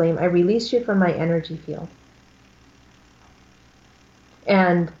from the blame. I release you from my energy field.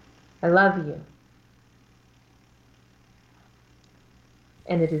 And I love you.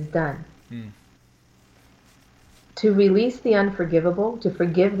 And it is done. To release the unforgivable, to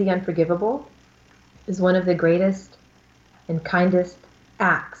forgive the unforgivable, is one of the greatest and kindest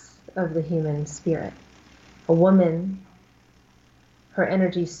acts of the human spirit. A woman, her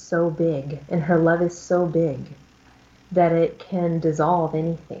energy is so big and her love is so big that it can dissolve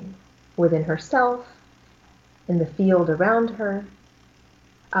anything within herself, in the field around her.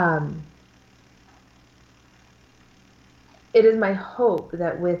 It is my hope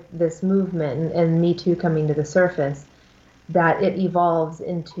that with this movement and Me Too coming to the surface, that it evolves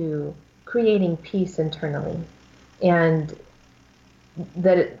into creating peace internally, and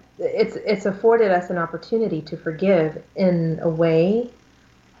that it's afforded us an opportunity to forgive in a way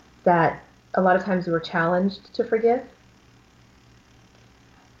that a lot of times we're challenged to forgive.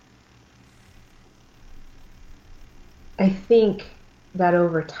 I think that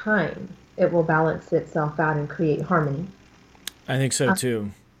over time it will balance itself out and create harmony. I think so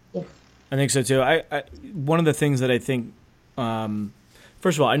too. Yes. I think so too. I one of the things that I think,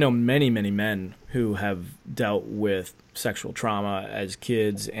 first of all, I know many, many men who have dealt with sexual trauma as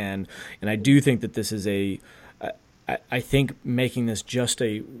kids, and I do think that this is I think making this just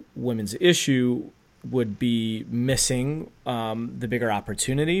a women's issue would be missing the bigger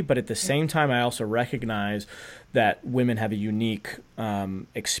opportunity. But at the same time, I also recognize that women have a unique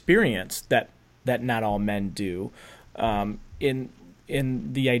experience that not all men do. In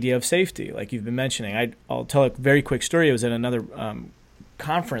the idea of safety, like you've been mentioning. I'll tell a very quick story. I was at another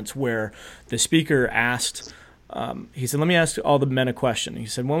conference where the speaker asked, he said, let me ask all the men a question. He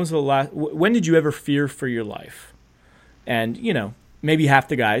said, when did you ever fear for your life? And, maybe half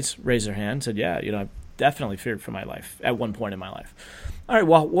the guys raised their hand and said, yeah, I've definitely feared for my life at one point in my life. All right,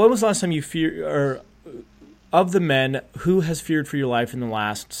 well, when was the last time you feared, or of the men, who has feared for your life in the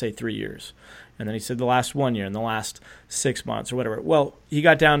last, say, 3 years? And then he said the last 1 year, in the last 6 months or whatever. Well, he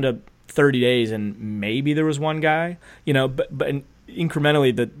got down to 30 days and maybe there was one guy, but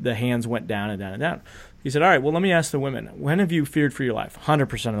incrementally the hands went down and down and down. He said, all right, well, let me ask the women. When have you feared for your life?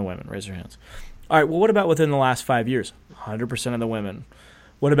 100% of the women raise their hands. All right, well, what about within the last 5 years? 100% of the women.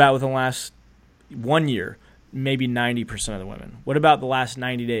 What about within the last 1 year? Maybe 90% of the women. What about the last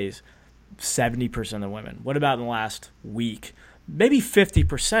 90 days? 70% of the women. What about in the last week? Maybe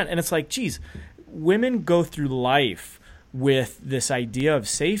 50%. And it's like, geez, women go through life with this idea of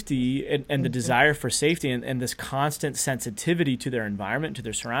safety and the desire for safety and this constant sensitivity to their environment, to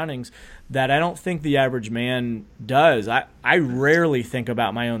their surroundings, that I don't think the average man does. I rarely think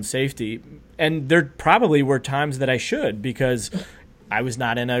about my own safety, and there probably were times that I should, because I was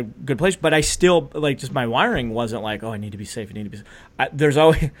not in a good place, but I still, just my wiring wasn't like, oh, I need to be safe. I think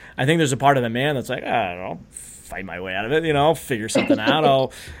there's a part of the man that's like, I don't know, fight my way out of it, I'll figure something out.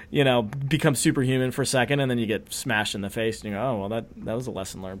 I'll, become superhuman for a second, and then you get smashed in the face and you go, oh, well, that was a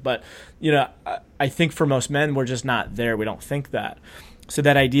lesson learned. But, I think for most men, we're just not there. We don't think that. So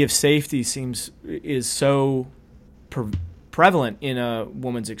that idea of safety is so prevalent in a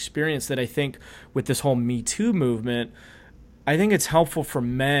woman's experience that I think with this whole Me Too movement, I think it's helpful for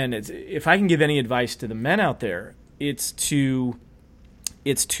men. If I can give any advice to the men out there, it's to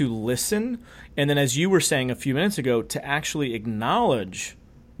listen, and then, as you were saying a few minutes ago, to actually acknowledge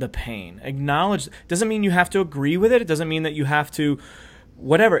the pain. Acknowledge doesn't mean you have to agree with it. It doesn't mean that you have to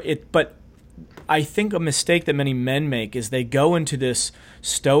whatever. But I think a mistake that many men make is they go into this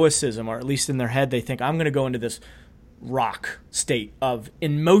stoicism, or at least in their head they think, I'm going to go into this rock state of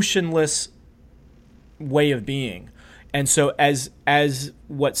emotionless way of being. And so as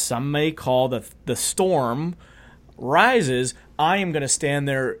what some may call the storm rises, I am going to stand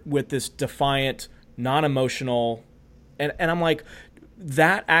there with this defiant, non-emotional, and I'm like,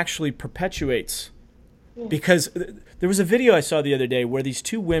 that actually perpetuates. Yeah. Because there was a video I saw the other day where these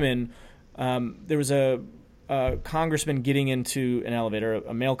two women, there was a congressman getting into an elevator,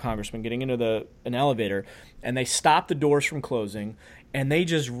 a male congressman getting into an elevator, and they stopped the doors from closing, and they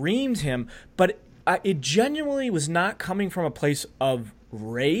just reamed him, but it genuinely was not coming from a place of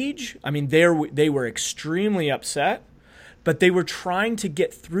rage. I mean, they were extremely upset, but they were trying to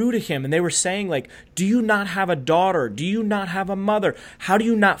get through to him, and they were saying, like, do you not have a daughter? Do you not have a mother? How do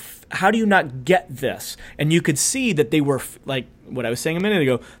you not get this? And you could see that they were, like what I was saying a minute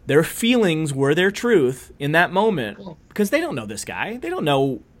ago, their feelings were their truth in that moment, because they don't know this guy. They don't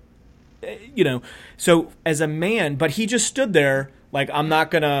know, So as a man, but he just stood there like, I'm not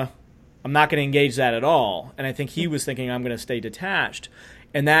gonna engage that at all. And I think he was thinking, I'm gonna stay detached.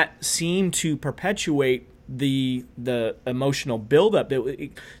 And that seemed to perpetuate the emotional buildup.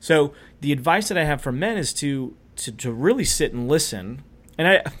 So the advice that I have for men is to really sit and listen. And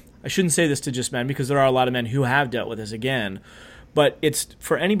I shouldn't say this to just men, because there are a lot of men who have dealt with this again. But it's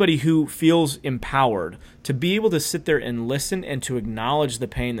for anybody who feels empowered to be able to sit there and listen and to acknowledge the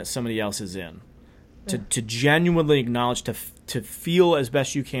pain that somebody else is in. To genuinely acknowledge, to feel as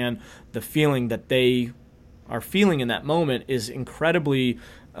best you can the feeling that they are feeling in that moment is incredibly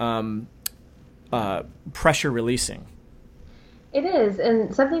pressure releasing. It is,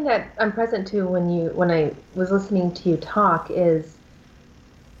 and something that I'm present to when I was listening to you talk is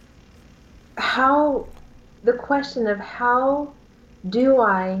the question of how do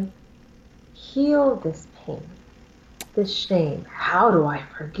I heal this pain, this shame? How do I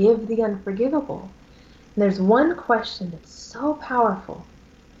forgive the unforgivable? And there's one question that's so powerful.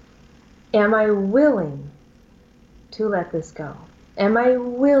 Am I willing to let this go? Am I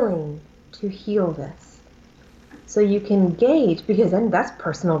willing to heal this? So you can gauge, because then that's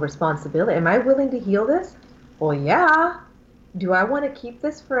personal responsibility. Am I willing to heal this? Well, yeah. Do I want to keep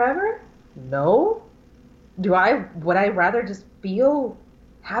this forever? No. Would I rather just feel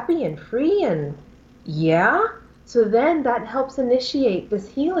happy and free? And yeah. So then that helps initiate this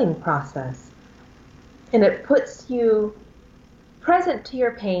healing process. And it puts you present to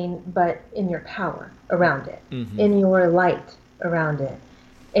your pain, but in your power around it, in your light around it.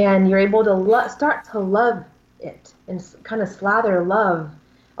 And you're able to start to love it and kind of slather love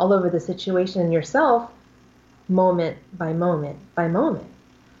all over the situation and yourself, moment by moment by moment.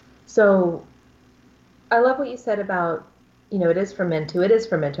 So I love what you said about, it is for men too. It is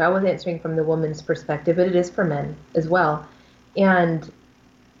for men too. I was answering from the woman's perspective, but it is for men as well. And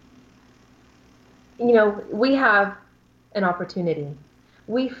we have an opportunity.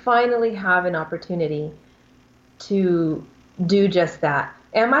 We finally have an opportunity to do just that.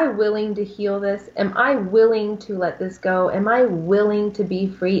 Am I willing to heal this? Am I willing to let this go? Am I willing to be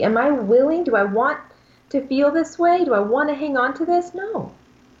free? Am I willing? Do I want to feel this way? Do I want to hang on to this? No.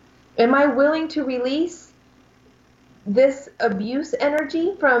 Am I willing to release this abuse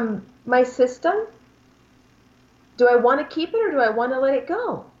energy from my system? Do I want to keep it, or do I want to let it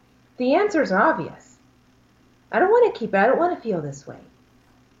go? The answers are obvious. I don't want to keep it. I don't want to feel this way.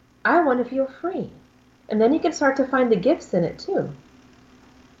 I want to feel free. And then you can start to find the gifts in it too.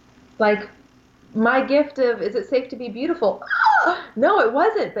 Like my gift of, is it safe to be beautiful? No, it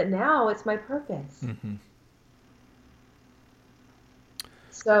wasn't, but now it's my purpose.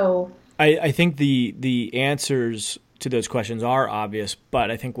 So I think the answers to those questions are obvious, but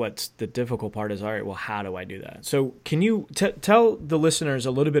I think what's the difficult part is, all right, well, how do I do that? So can you tell the listeners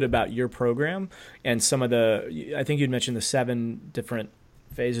a little bit about your program and some of I think you'd mentioned the 7 different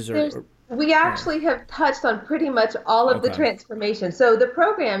phases. We actually have touched on pretty much all of the transformation. So the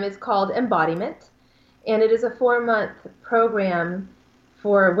program is called Embodiment, and it is a 4-month program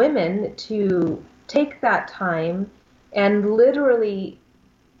for women to take that time and literally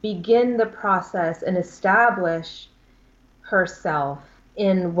begin the process and establish herself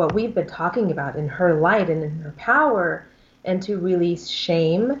in what we've been talking about, in her light and in her power, and to release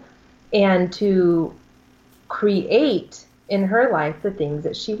shame and to create in her life the things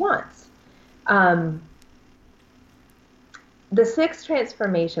that she wants. The 6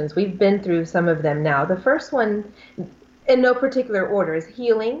 transformations, we've been through some of them now. The first one, in no particular order, is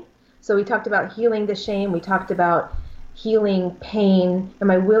healing. So we talked about healing the shame. We talked about healing pain. Am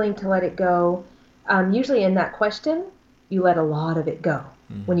I willing to let it go? Usually in that question, you let a lot of it go.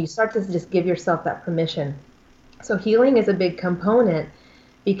 When you start to just give yourself that permission. So healing is a big component,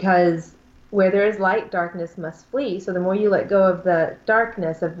 because where there is light, darkness must flee. So the more you let go of the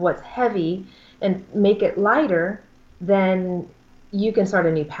darkness, of what's heavy, and make it lighter, then you can start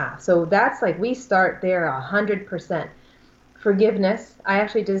a new path. So that's like, we start there 100%. Forgiveness. I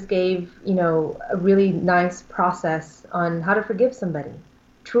actually just gave, a really nice process on how to forgive somebody,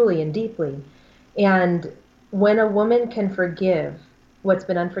 truly and deeply. And when a woman can forgive what's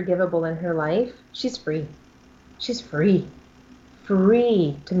been unforgivable in her life, she's free. She's free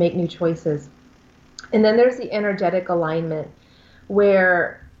to make new choices. And then there's the energetic alignment,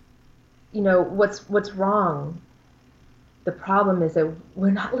 where, what's wrong. The problem is that we're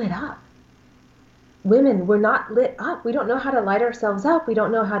not lit up. Women, we're not lit up. We don't know how to light ourselves up. We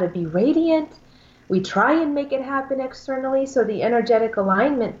don't know how to be radiant. We try and make it happen externally. So the energetic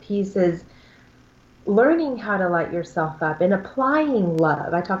alignment piece is learning how to light yourself up and applying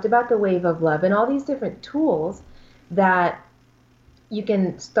love. I talked about the wave of love and all these different tools that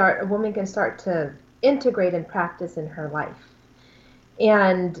a woman can start to integrate and practice in her life.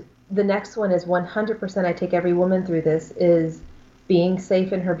 And the next one is 100%, I take every woman through this, is being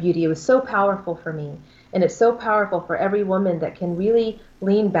safe in her beauty. It was so powerful for me. And it's so powerful for every woman that can really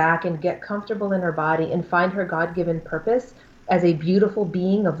lean back and get comfortable in her body and find her God-given purpose as a beautiful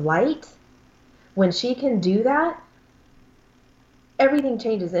being of light. When she can do that, everything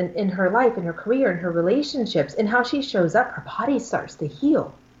changes in her life, in her career, in her relationships, in how she shows up. Her body starts to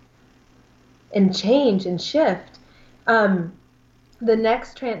heal and change and shift. The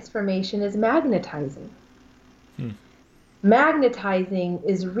next transformation is magnetizing. Magnetizing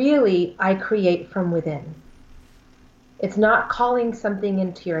is really, I create from within. It's not calling something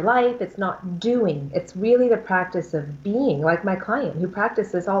into your life. It's not doing. It's really the practice of being, like my client who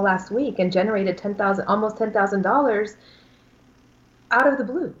practiced this all last week and generated almost $10,000 out of the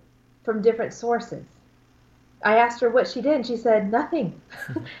blue from different sources. I asked her what she did, and she said, nothing.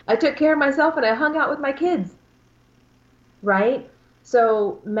 I took care of myself and I hung out with my kids. Right?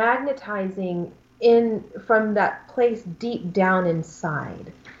 So magnetizing in from that place deep down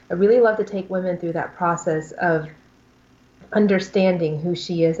inside. I really love to take women through that process of understanding who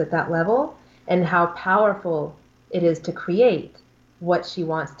she is at that level and how powerful it is to create what she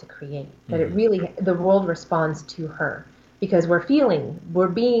wants to create. That it really, the world responds to her because we're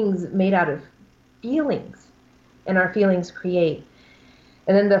beings made out of feelings, and our feelings create.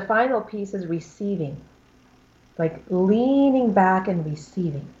 And then the final piece is receiving, like leaning back and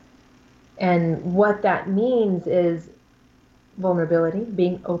receiving. And what that means is vulnerability,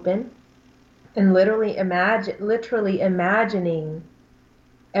 being open, and literally imagining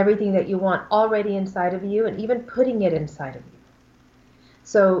everything that you want already inside of you and even putting it inside of you.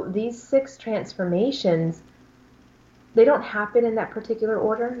 So these 6 transformations, they don't happen in that particular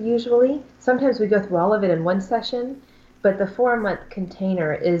order usually. Sometimes we go through all of it in one session, but the 4-month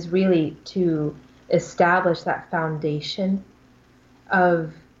container is really to establish that foundation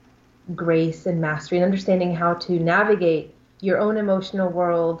of grace and mastery and understanding how to navigate your own emotional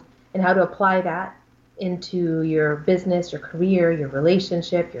world and how to apply that into your business, your career, your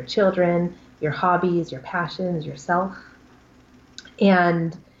relationship, your children, your hobbies, your passions, yourself.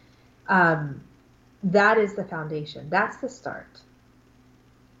 And that is the foundation. That's the start.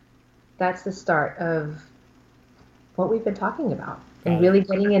 That's the start of what we've been talking about and really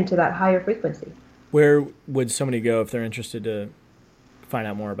getting into that higher frequency. Where would somebody go if they're interested to find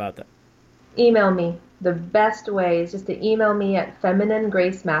out more about that? Email me. The best way is just to email me at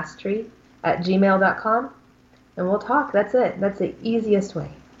femininegracemastery@gmail.com and we'll talk. That's it. That's the easiest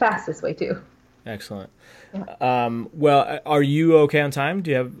way. Fastest way too. Excellent. Yeah. Well, are you okay on time? Do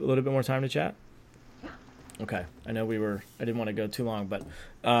you have a little bit more time to chat? Yeah. Okay. I know I didn't want to go too long, but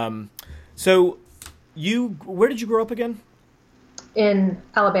so where did you grow up again? In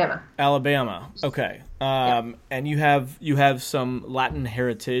Alabama. Alabama. Okay. And you have some Latin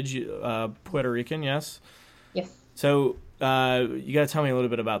heritage, Puerto Rican, yes? Yes. So you got to tell me a little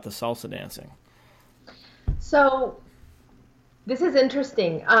bit about the salsa dancing. So this is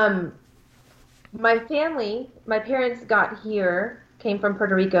interesting. My parents came from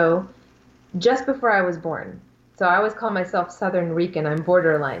Puerto Rico just before I was born. So I always call myself Southern Rican. I'm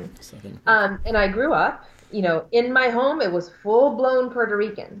borderline. Southern. And I grew up, in my home, it was full-blown Puerto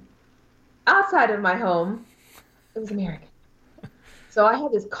Rican. Outside of my home, it was American. So I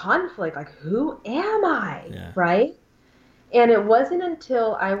had this conflict, like, who am I? Yeah. Right? And it wasn't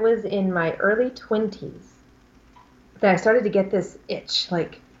until I was in my early 20s that I started to get this itch,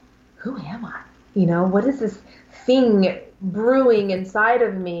 like, who am I? What is this thing brewing inside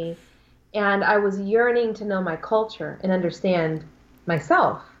of me? And I was yearning to know my culture and understand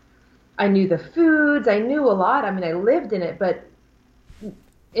myself. I knew the foods, I knew a lot. I mean, I lived in it, but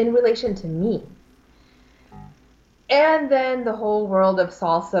in relation to me. And then the whole world of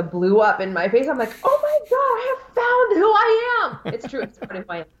salsa blew up in my face. I'm like, oh my God, I have found who I am. It's true, it's part of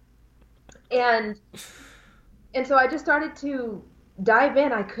who I am. And so I just started to dive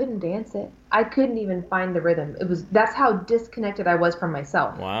in. I couldn't dance it. I couldn't even find the rhythm. That's how disconnected I was from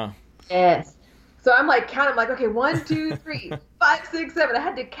myself. Wow. Yes. So I'm like counting. I'm like, okay, 1, 2, 3, 5, 6, 7. I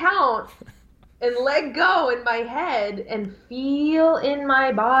had to count and let go in my head and feel in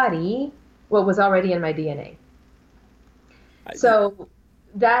my body what was already in my DNA. So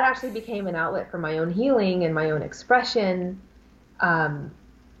that actually became an outlet for my own healing and my own expression. And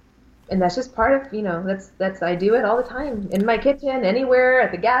that's just part of, I do it all the time in my kitchen, anywhere,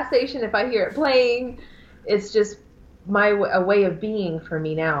 at the gas station, if I hear it playing. It's just a way of being for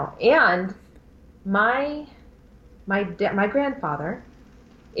me now. And my grandfather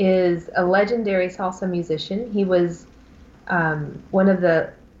is a legendary salsa musician. He was one of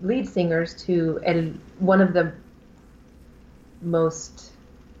the lead singers to one of the most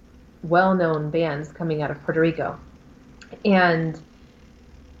well-known bands coming out of Puerto Rico. And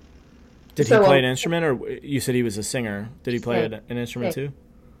Did he so play an instrument, or you said he was a singer? Did he play sang, an instrument too?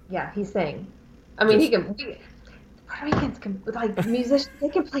 yeah, he sang. I mean, Just Puerto Ricans can, like musicians, they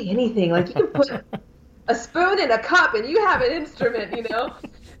can play anything. Like you can put a spoon in a cup and you have an instrument, you know?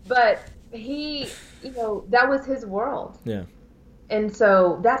 But he, that was his world. yeah. And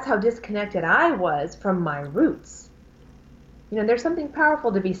so that's how disconnected I was from my roots. There's something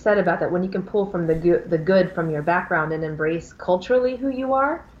powerful to be said about that when you can pull from the good from your background and embrace culturally who you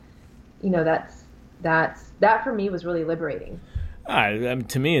are. That for me was really liberating.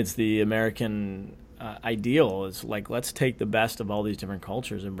 To me, it's the American ideal. Is like, let's take the best of all these different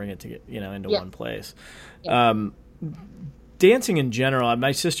cultures and bring it to into Yeah. one place. Yeah. Dancing in general,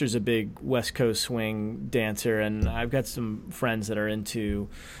 my sister's a big West Coast swing dancer, and I've got some friends that are into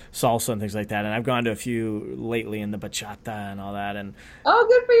salsa and things like that, and I've gone to a few lately in the bachata and all that, and Oh,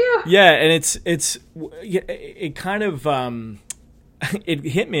 good for you. yeah, and it kind of it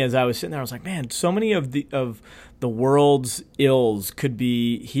hit me as I was sitting there. I was like, man, so many of the world's ills could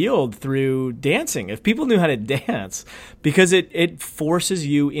be healed through dancing if people knew how to dance, because it forces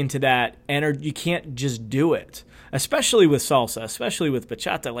you into that energy. You can't just do it. Especially with salsa, especially with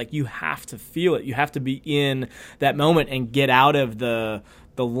bachata, like you have to feel it. You have to be in that moment and get out of the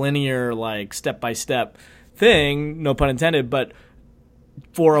linear, like step by step thing, no pun intended, but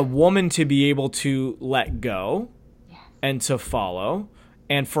for a woman to be able to let go and to follow,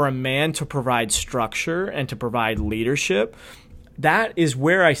 and for a man to provide structure and to provide leadership, that is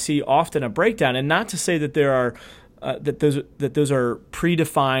where I see often a breakdown. And not to say that there are that those are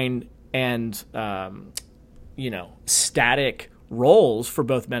predefined and static roles for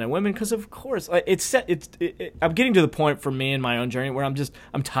both men and women, because of course it's set. I'm getting to the point for me in my own journey where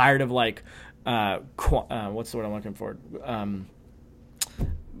I'm tired of like what's the word I'm looking for?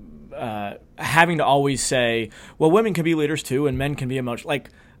 Having to always say, well, women can be leaders too, and men can be emotional. Like,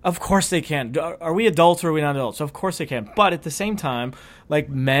 of course they can. Are we adults or are we not adults? Of course they can. But at the same time, like,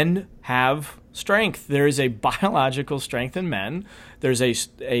 men have strength. There is a biological strength in men. There's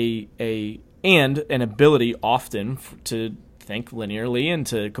and an ability often to think linearly and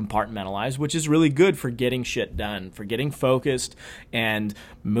to compartmentalize, which is really good for getting shit done, for getting focused and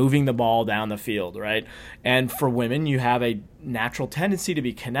moving the ball down the field, right? And for women, you have a natural tendency to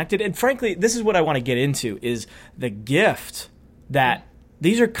be connected. And frankly, this is what I want to get into, is the gift that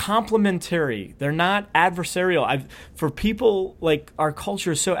these are complementary. They're not adversarial. For people, like, our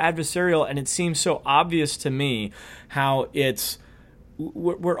culture is so adversarial, and it seems so obvious to me how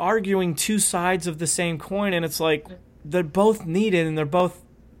we're arguing two sides of the same coin, and it's like they're both needed and they're both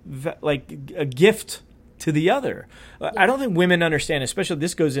like a gift to the other. I don't think women understand, especially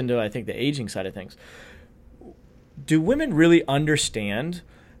this goes into, I think, the aging side of things. Do women really understand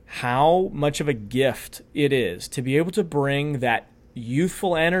how much of a gift it is to be able to bring that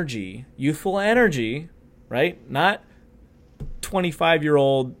youthful energy, right? Not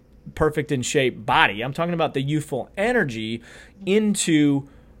 25-year-old perfect in shape body. I'm talking about the youthful energy into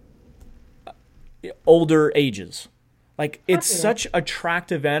older ages. Like, it's such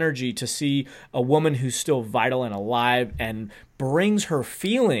attractive energy to see a woman who's still vital and alive and brings her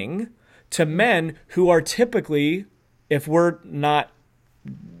feeling to men who are typically, if we're not,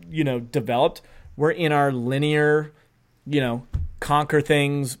 developed, we're in our linear, conquer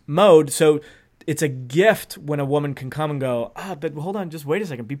things mode. So it's a gift when a woman can come and go, but hold on, just wait a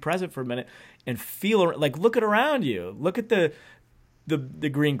second, be present for a minute and feel, like, look at around you. Look at the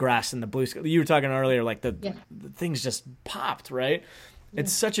green grass and the blue sky. You were talking earlier, like the things just popped, right? Yeah.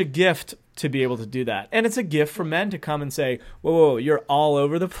 It's such a gift to be able to do that. And it's a gift for men to come and say, whoa, you're all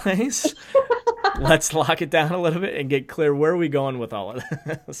over the place. Let's lock it down a little bit and get clear. Where are we going with all of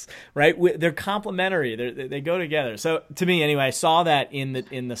this? Right? They're complementary. They go together. So to me, anyway, I saw that in the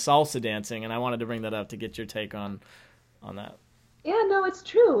salsa dancing, and I wanted to bring that up to get your take on that. Yeah, no, it's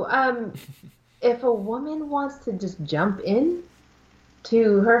true. If a woman wants to just jump in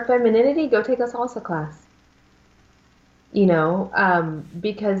to her femininity, go take a salsa class.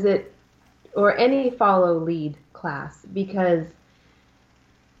 Because or any follow lead class, because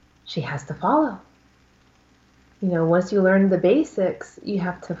she has to follow. Once you learn the basics, you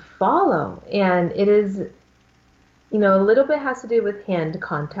have to follow. And it is, a little bit has to do with hand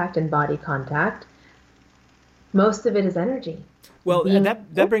contact and body contact. Most of it is energy. Well, and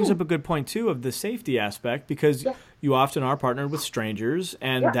that brings up a good point, too, of the safety aspect, because you often are partnered with strangers,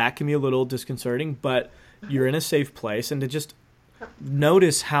 and that can be a little disconcerting, but you're in a safe place. And to just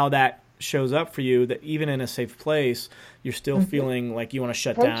notice how that shows up for you, that even in a safe place, you're still feeling like you want to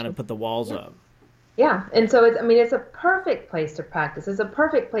shut down and put the walls up. Yeah, and so it's a perfect place to practice. It's a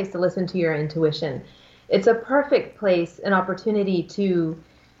perfect place to listen to your intuition. it's a perfect place, an opportunity to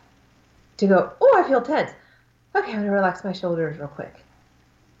go, oh, I feel tense. Okay, I'm going to relax my shoulders real quick.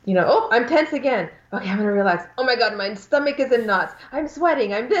 Oh, I'm tense again. Okay, I'm going to relax. Oh my God, my stomach is in knots. I'm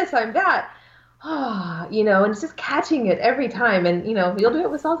sweating. I'm this, I'm that. Ah, and it's just catching it every time. And, you'll do it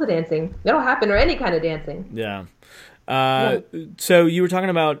with salsa dancing. It'll happen, or any kind of dancing. Yeah. Yeah. So you were talking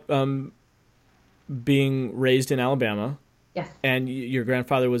about being raised in Alabama. Yes. And your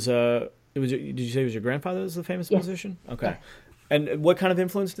grandfather was did you say it was your grandfather was the famous Yes. musician? Okay. Yes. And what kind of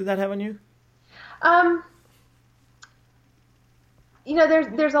influence did that have on you?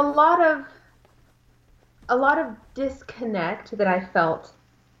 There's a lot of disconnect that I felt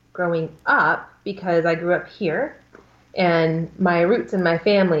growing up because I grew up here and my roots and my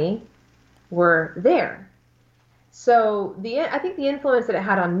family were there. So I think the influence that it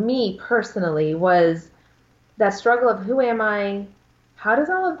had on me personally was that struggle of who am I? How does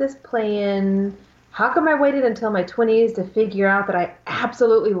all of this play in? How come I waited until my 20s to figure out that I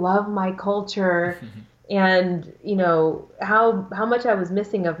absolutely love my culture and, how much I was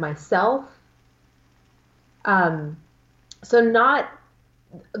missing of myself? So not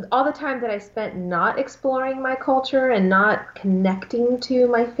all the time that I spent not exploring my culture and not connecting to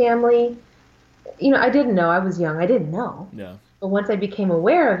my family, I didn't know. I was young. I didn't know. Yeah. But once I became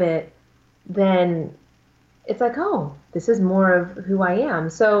aware of it, then it's like, oh, this is more of who I am.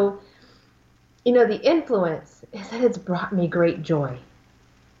 So, the influence is that it's brought me great joy.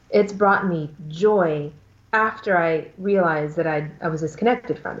 It's brought me joy after I realized that I was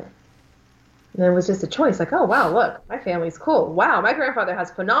disconnected from it. And it was just a choice, like, oh, wow, look, my family's cool. Wow, my grandfather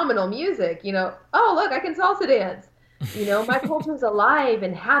has phenomenal music. Oh, look, I can salsa dance. My culture's alive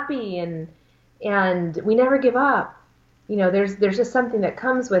and happy, and we never give up. There's just something that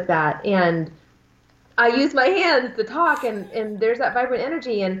comes with that. And I use my hands to talk, and there's that vibrant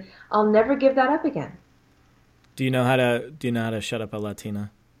energy, and I'll never give that up again. Do you know how to shut up a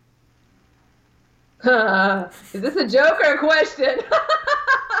Latina? Is this a joke or a question?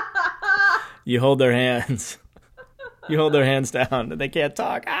 You hold their hands. You hold their hands down. They can't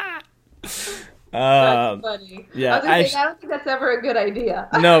talk. That's funny. Yeah, I don't think that's ever a good idea.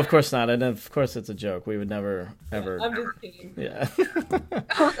 No, of course not. And of course it's a joke. We would never, ever. I'm just kidding. Yeah.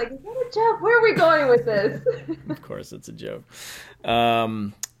 I was like, is that a joke? Where are we going with this? Of course it's a joke.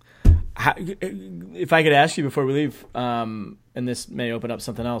 If I could ask you before we leave, and this may open up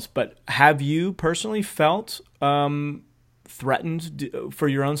something else, but have you personally felt threatened for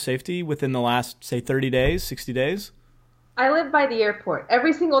your own safety within the last, say, 30 days, 60 days? I live by the airport.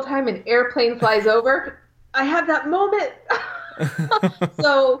 Every single time an airplane flies over, I have that moment.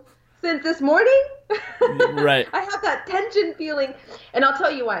 So since this morning, right, I have that tension feeling. And I'll tell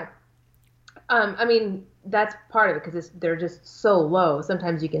you why. That's part of it because they're just so low.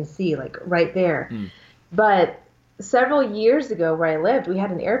 Sometimes you can see like right there. But several years ago where I lived, we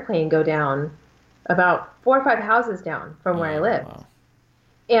had an airplane go down about 4 or 5 houses down from where I lived. Wow.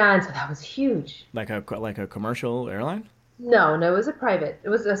 And so that was huge. Like a commercial airline? No, it was it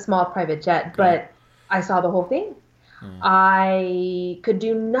was a small private jet, but I saw the whole thing. I could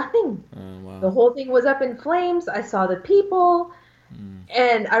do nothing. Wow. The whole thing was up in flames. I saw the people.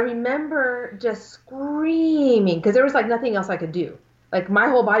 And I remember just screaming because there was like nothing else I could do. Like my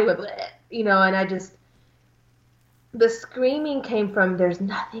whole body went, and the screaming came from there's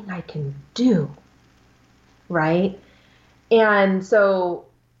nothing I can do. Right? And so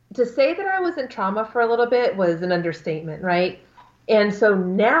to say that I was in trauma for a little bit was an understatement, right? And so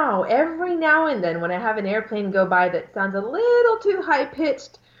now, every now and then when I have an airplane go by that sounds a little too high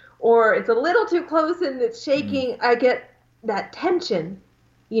pitched or it's a little too close and it's shaking, I get that tension.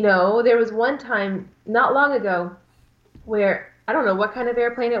 There was one time not long ago where I don't know what kind of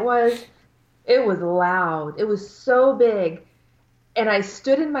airplane it was. It was loud. It was so big. And I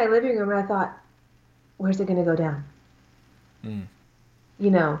stood in my living room and I thought, where's it going to go down?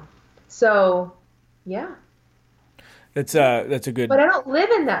 So yeah. That's a good. But I don't live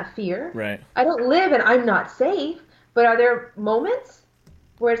in that fear. Right. I don't live and I'm not safe. But are there moments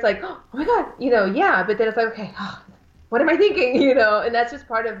where it's like, oh my God, yeah. But then it's like, okay, what am I thinking? And that's just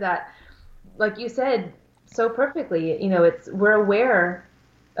part of that. Like you said so perfectly, we're aware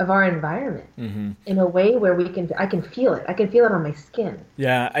of our environment in a way where I can feel it. I can feel it on my skin.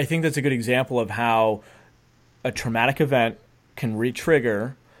 Yeah, I think that's a good example of how a traumatic event can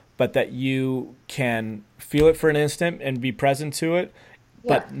re-trigger, but that you can feel it for an instant and be present to it,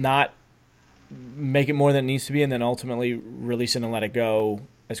 but not make it more than it needs to be, and then ultimately release it and let it go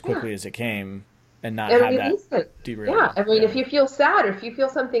as quickly as it came, and not have that derail. Yeah, if you feel sad or if you feel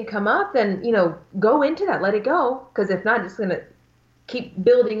something come up, then go into that, let it go, because if not, it's going to keep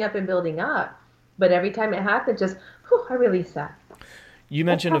building up and building up. But every time it happened, just, whew, I release that. You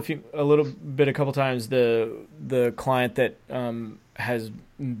mentioned a couple times the client that has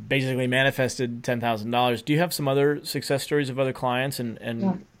basically manifested $10,000. Do you have some other success stories of other clients, and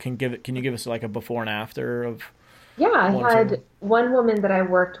Yeah. can you give us like a before and after of Yeah, I one or two of had them? one woman that I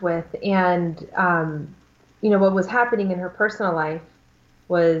worked with, and what was happening in her personal life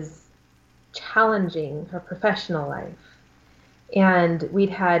was challenging her professional life. And we'd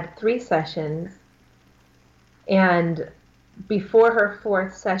had 3 sessions, and before her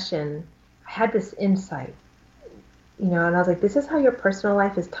fourth session, I had this insight, and I was like, this is how your personal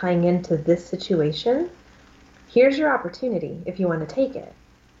life is tying into this situation. Here's your opportunity if you want to take it.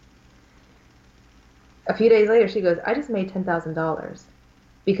 A few days later, she goes, I just made $10,000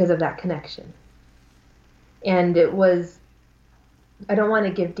 because of that connection. And it was, I don't want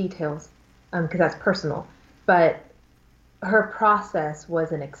to give details because that's personal, but her process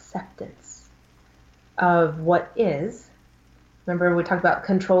was an acceptance of what is. Remember, we talked about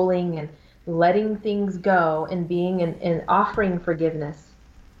controlling and letting things go and being and offering forgiveness.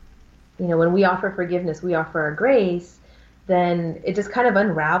 When we offer forgiveness, we offer our grace, then it just kind of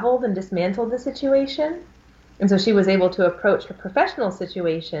unraveled and dismantled the situation. And so she was able to approach her professional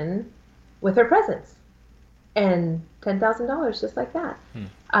situation with her presence and $10,000 just like that.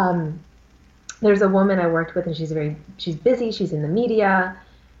 There's a woman I worked with, and she's busy. She's in the media,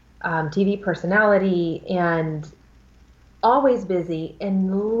 TV personality, and always busy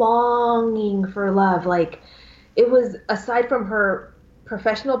and longing for love. Like, it was, aside from her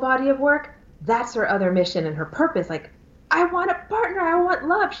professional body of work, that's her other mission and her purpose. Like, I want a partner. I want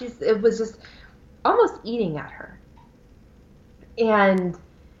love. It was just almost eating at her. And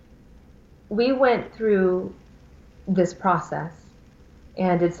we went through this process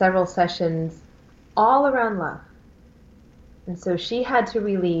and did several sessions all around love. And so she had to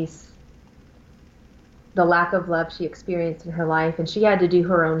release the lack of love she experienced in her life, and she had to do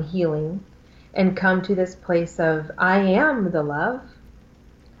her own healing and come to this place of, I am the love.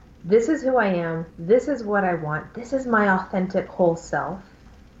 This is who I am. This is what I want. This is my authentic whole self.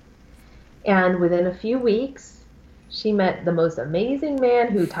 And within a few weeks, she met the most amazing man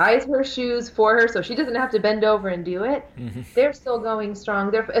who ties her shoes for her so she doesn't have to bend over and do it. Mm-hmm. They're still going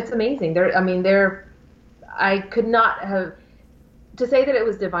strong. It's amazing. I could not have, to say that it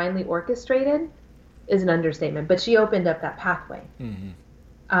was divinely orchestrated is an understatement, but she opened up that pathway.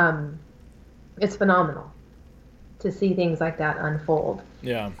 Mm-hmm. It's phenomenal to see things like that unfold.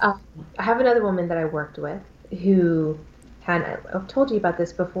 Yeah. I have another woman that I worked with who I've told you about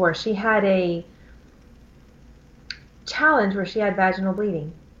this before. She had a challenge where she had vaginal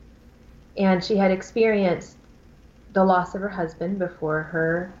bleeding, and she had experienced the loss of her husband before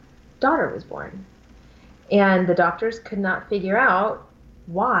her daughter was born. And the doctors could not figure out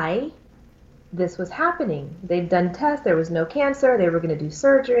why this was happening. They'd done tests. There was no cancer. They were going to do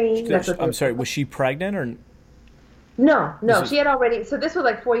surgery. I'm sorry. Was she pregnant or? No. She had already. So this was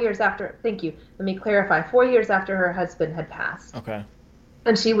like 4 years after. Thank you. Let me clarify. 4 years after her husband had passed. Okay.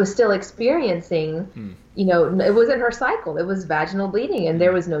 And she was still experiencing, it wasn't her cycle. It was vaginal bleeding, and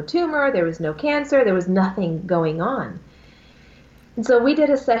there was no tumor. There was no cancer. There was nothing going on. And so we did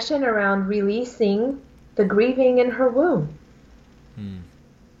a session around releasing the grieving in her womb.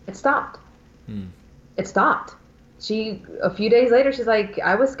 It stopped. It stopped. A few days later, she's like,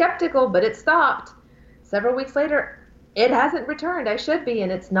 I was skeptical, but it stopped. Several weeks later, it hasn't returned. I should be,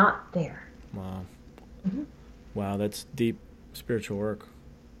 and it's not there. Wow. Mm-hmm. Wow, that's deep spiritual work.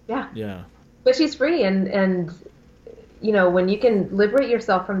 Yeah. But she's free, and when you can liberate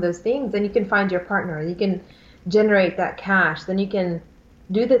yourself from those things, then you can find your partner. You can generate that cash. Then you can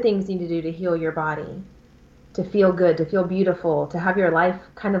do the things you need to do to heal your body, to feel good, to feel beautiful, to have your life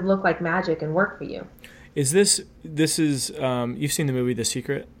kind of look like magic and work for you. Is this you've seen the movie The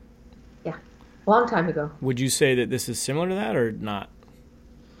Secret? Yeah. A long time ago. Would you say that this is similar to that or not?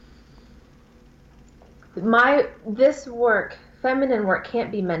 This work, feminine work,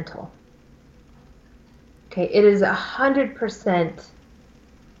 can't be mental. Okay, it is 100%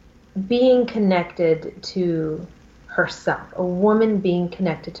 being connected to herself, a woman being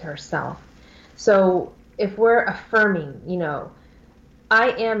connected to herself. So if we're affirming,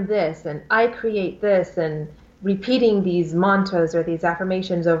 I am this and I create this, and repeating these mantras or these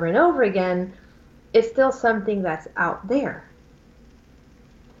affirmations over and over again, it's still something that's out there.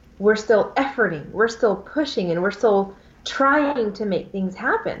 We're still efforting, we're still pushing, and we're still trying to make things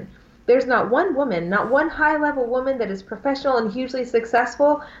happen. There's not one woman, not one high-level woman that is professional and hugely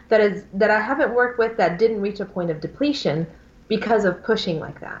successful that I haven't worked with that didn't reach a point of depletion because of pushing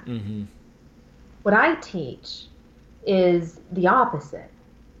like that. What I teach is the opposite.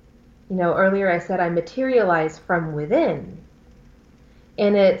 Earlier I said I materialize from within.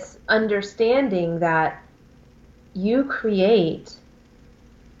 And it's understanding that you create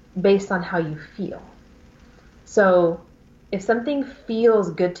based on how you feel. So if something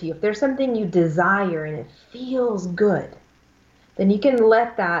feels good to you, if there's something you desire and it feels good, then you can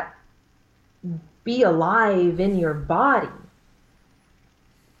let that be alive in your body.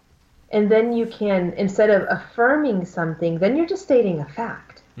 And then you can, instead of affirming something, then you're just stating a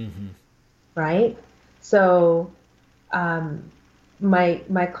fact, right? So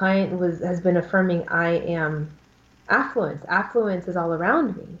my client has been affirming I am affluence. Affluence is all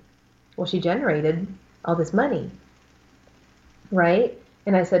around me. Well, she generated all this money, right?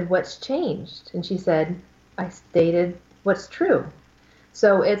 And I said, what's changed? And she said, I stated what's true.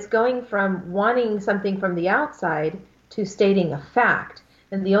 So it's going from wanting something from the outside to stating a fact.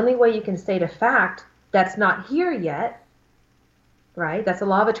 And the only way you can state a fact that's not here yet, right? That's a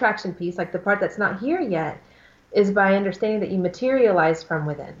law of attraction piece, like the part that's not here yet, is by understanding that you materialize from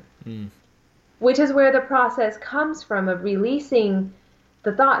within, which is where the process comes from of releasing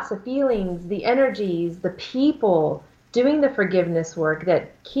the thoughts, the feelings, the energies, the people, doing the forgiveness work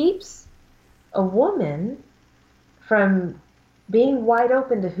that keeps a woman from being wide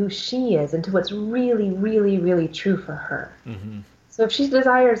open to who she is and to what's really, really, really true for her. So if she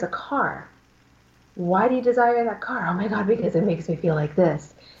desires a car, why do you desire that car? Oh my God, because it makes me feel like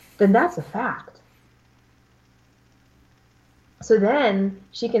this. Then that's a fact. So then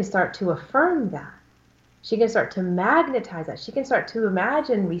she can start to affirm that. She can start to magnetize that. She can start to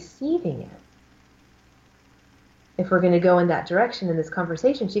imagine receiving it. If we're going to go in that direction in this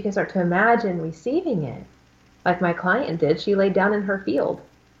conversation, she can start to imagine receiving it. Like my client did. She laid down in her field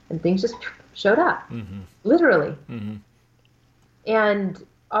and things just showed up. Literally. And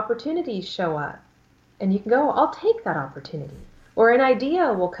opportunities show up. And you can go, I'll take that opportunity. Or an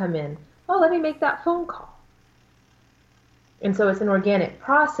idea will come in. Oh, let me make that phone call. And so it's an organic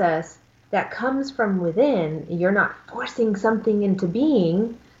process that comes from within. You're not forcing something into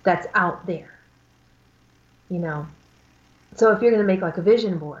being that's out there. So if you're going to make like a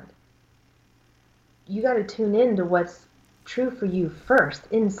vision board, you got to tune in to what's true for you first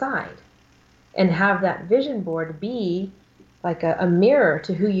inside and have that vision board be like a mirror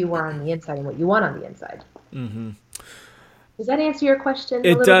to who you are on the inside and what you want on the inside. Does that answer your question?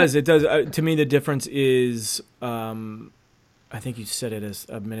 It does. It does. To me, the difference is, I think you said it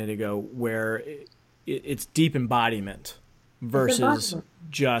a minute ago, where it's deep embodiment versus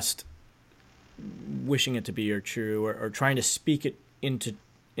just wishing it to be or true or trying to speak it into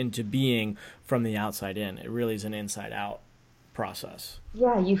being from the outside in. It really is an inside out process.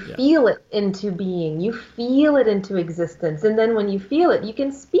 Yeah, you feel it into being. You feel it into existence. And then when you feel it, you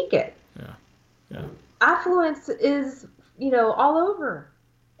can speak it. Yeah. Affluence is, all over,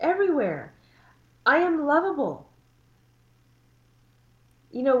 everywhere. I am lovable.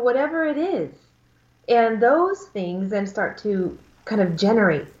 Whatever it is. And those things then start to kind of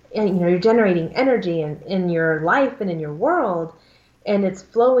generate, and you're generating energy in your life and in your world, and it's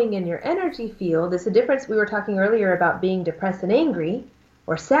flowing in your energy field. It's the difference we were talking earlier about being depressed and angry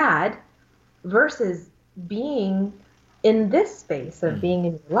or sad versus being in this space of being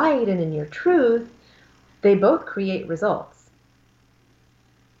in your light and in your truth. They both create results.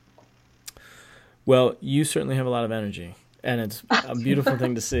 Well, you certainly have a lot of energy, and it's a beautiful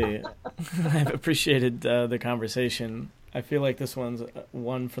thing to see. I've appreciated the conversation. I feel like this one's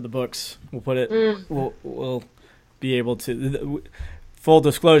one for the books. We'll put it. We'll be able to. Full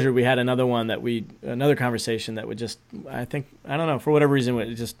disclosure: we had another conversation that would just. I don't know, for whatever reason,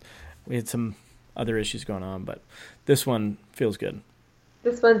 we had some other issues going on, but this one feels good.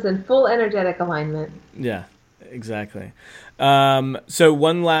 This one's in full energetic alignment. Yeah, exactly. So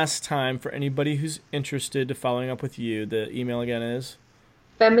one last time for anybody who's interested in following up with you, the email again is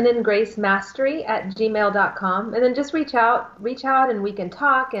femininegracemastery@gmail.com, and then just reach out and we can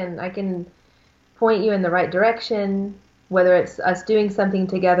talk and I can point you in the right direction, whether it's us doing something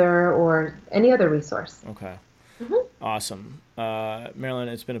together or any other resource. Okay. Awesome. Marilyn,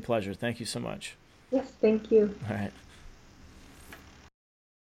 it's been a pleasure. Thank you so much. Yes, thank you. All right.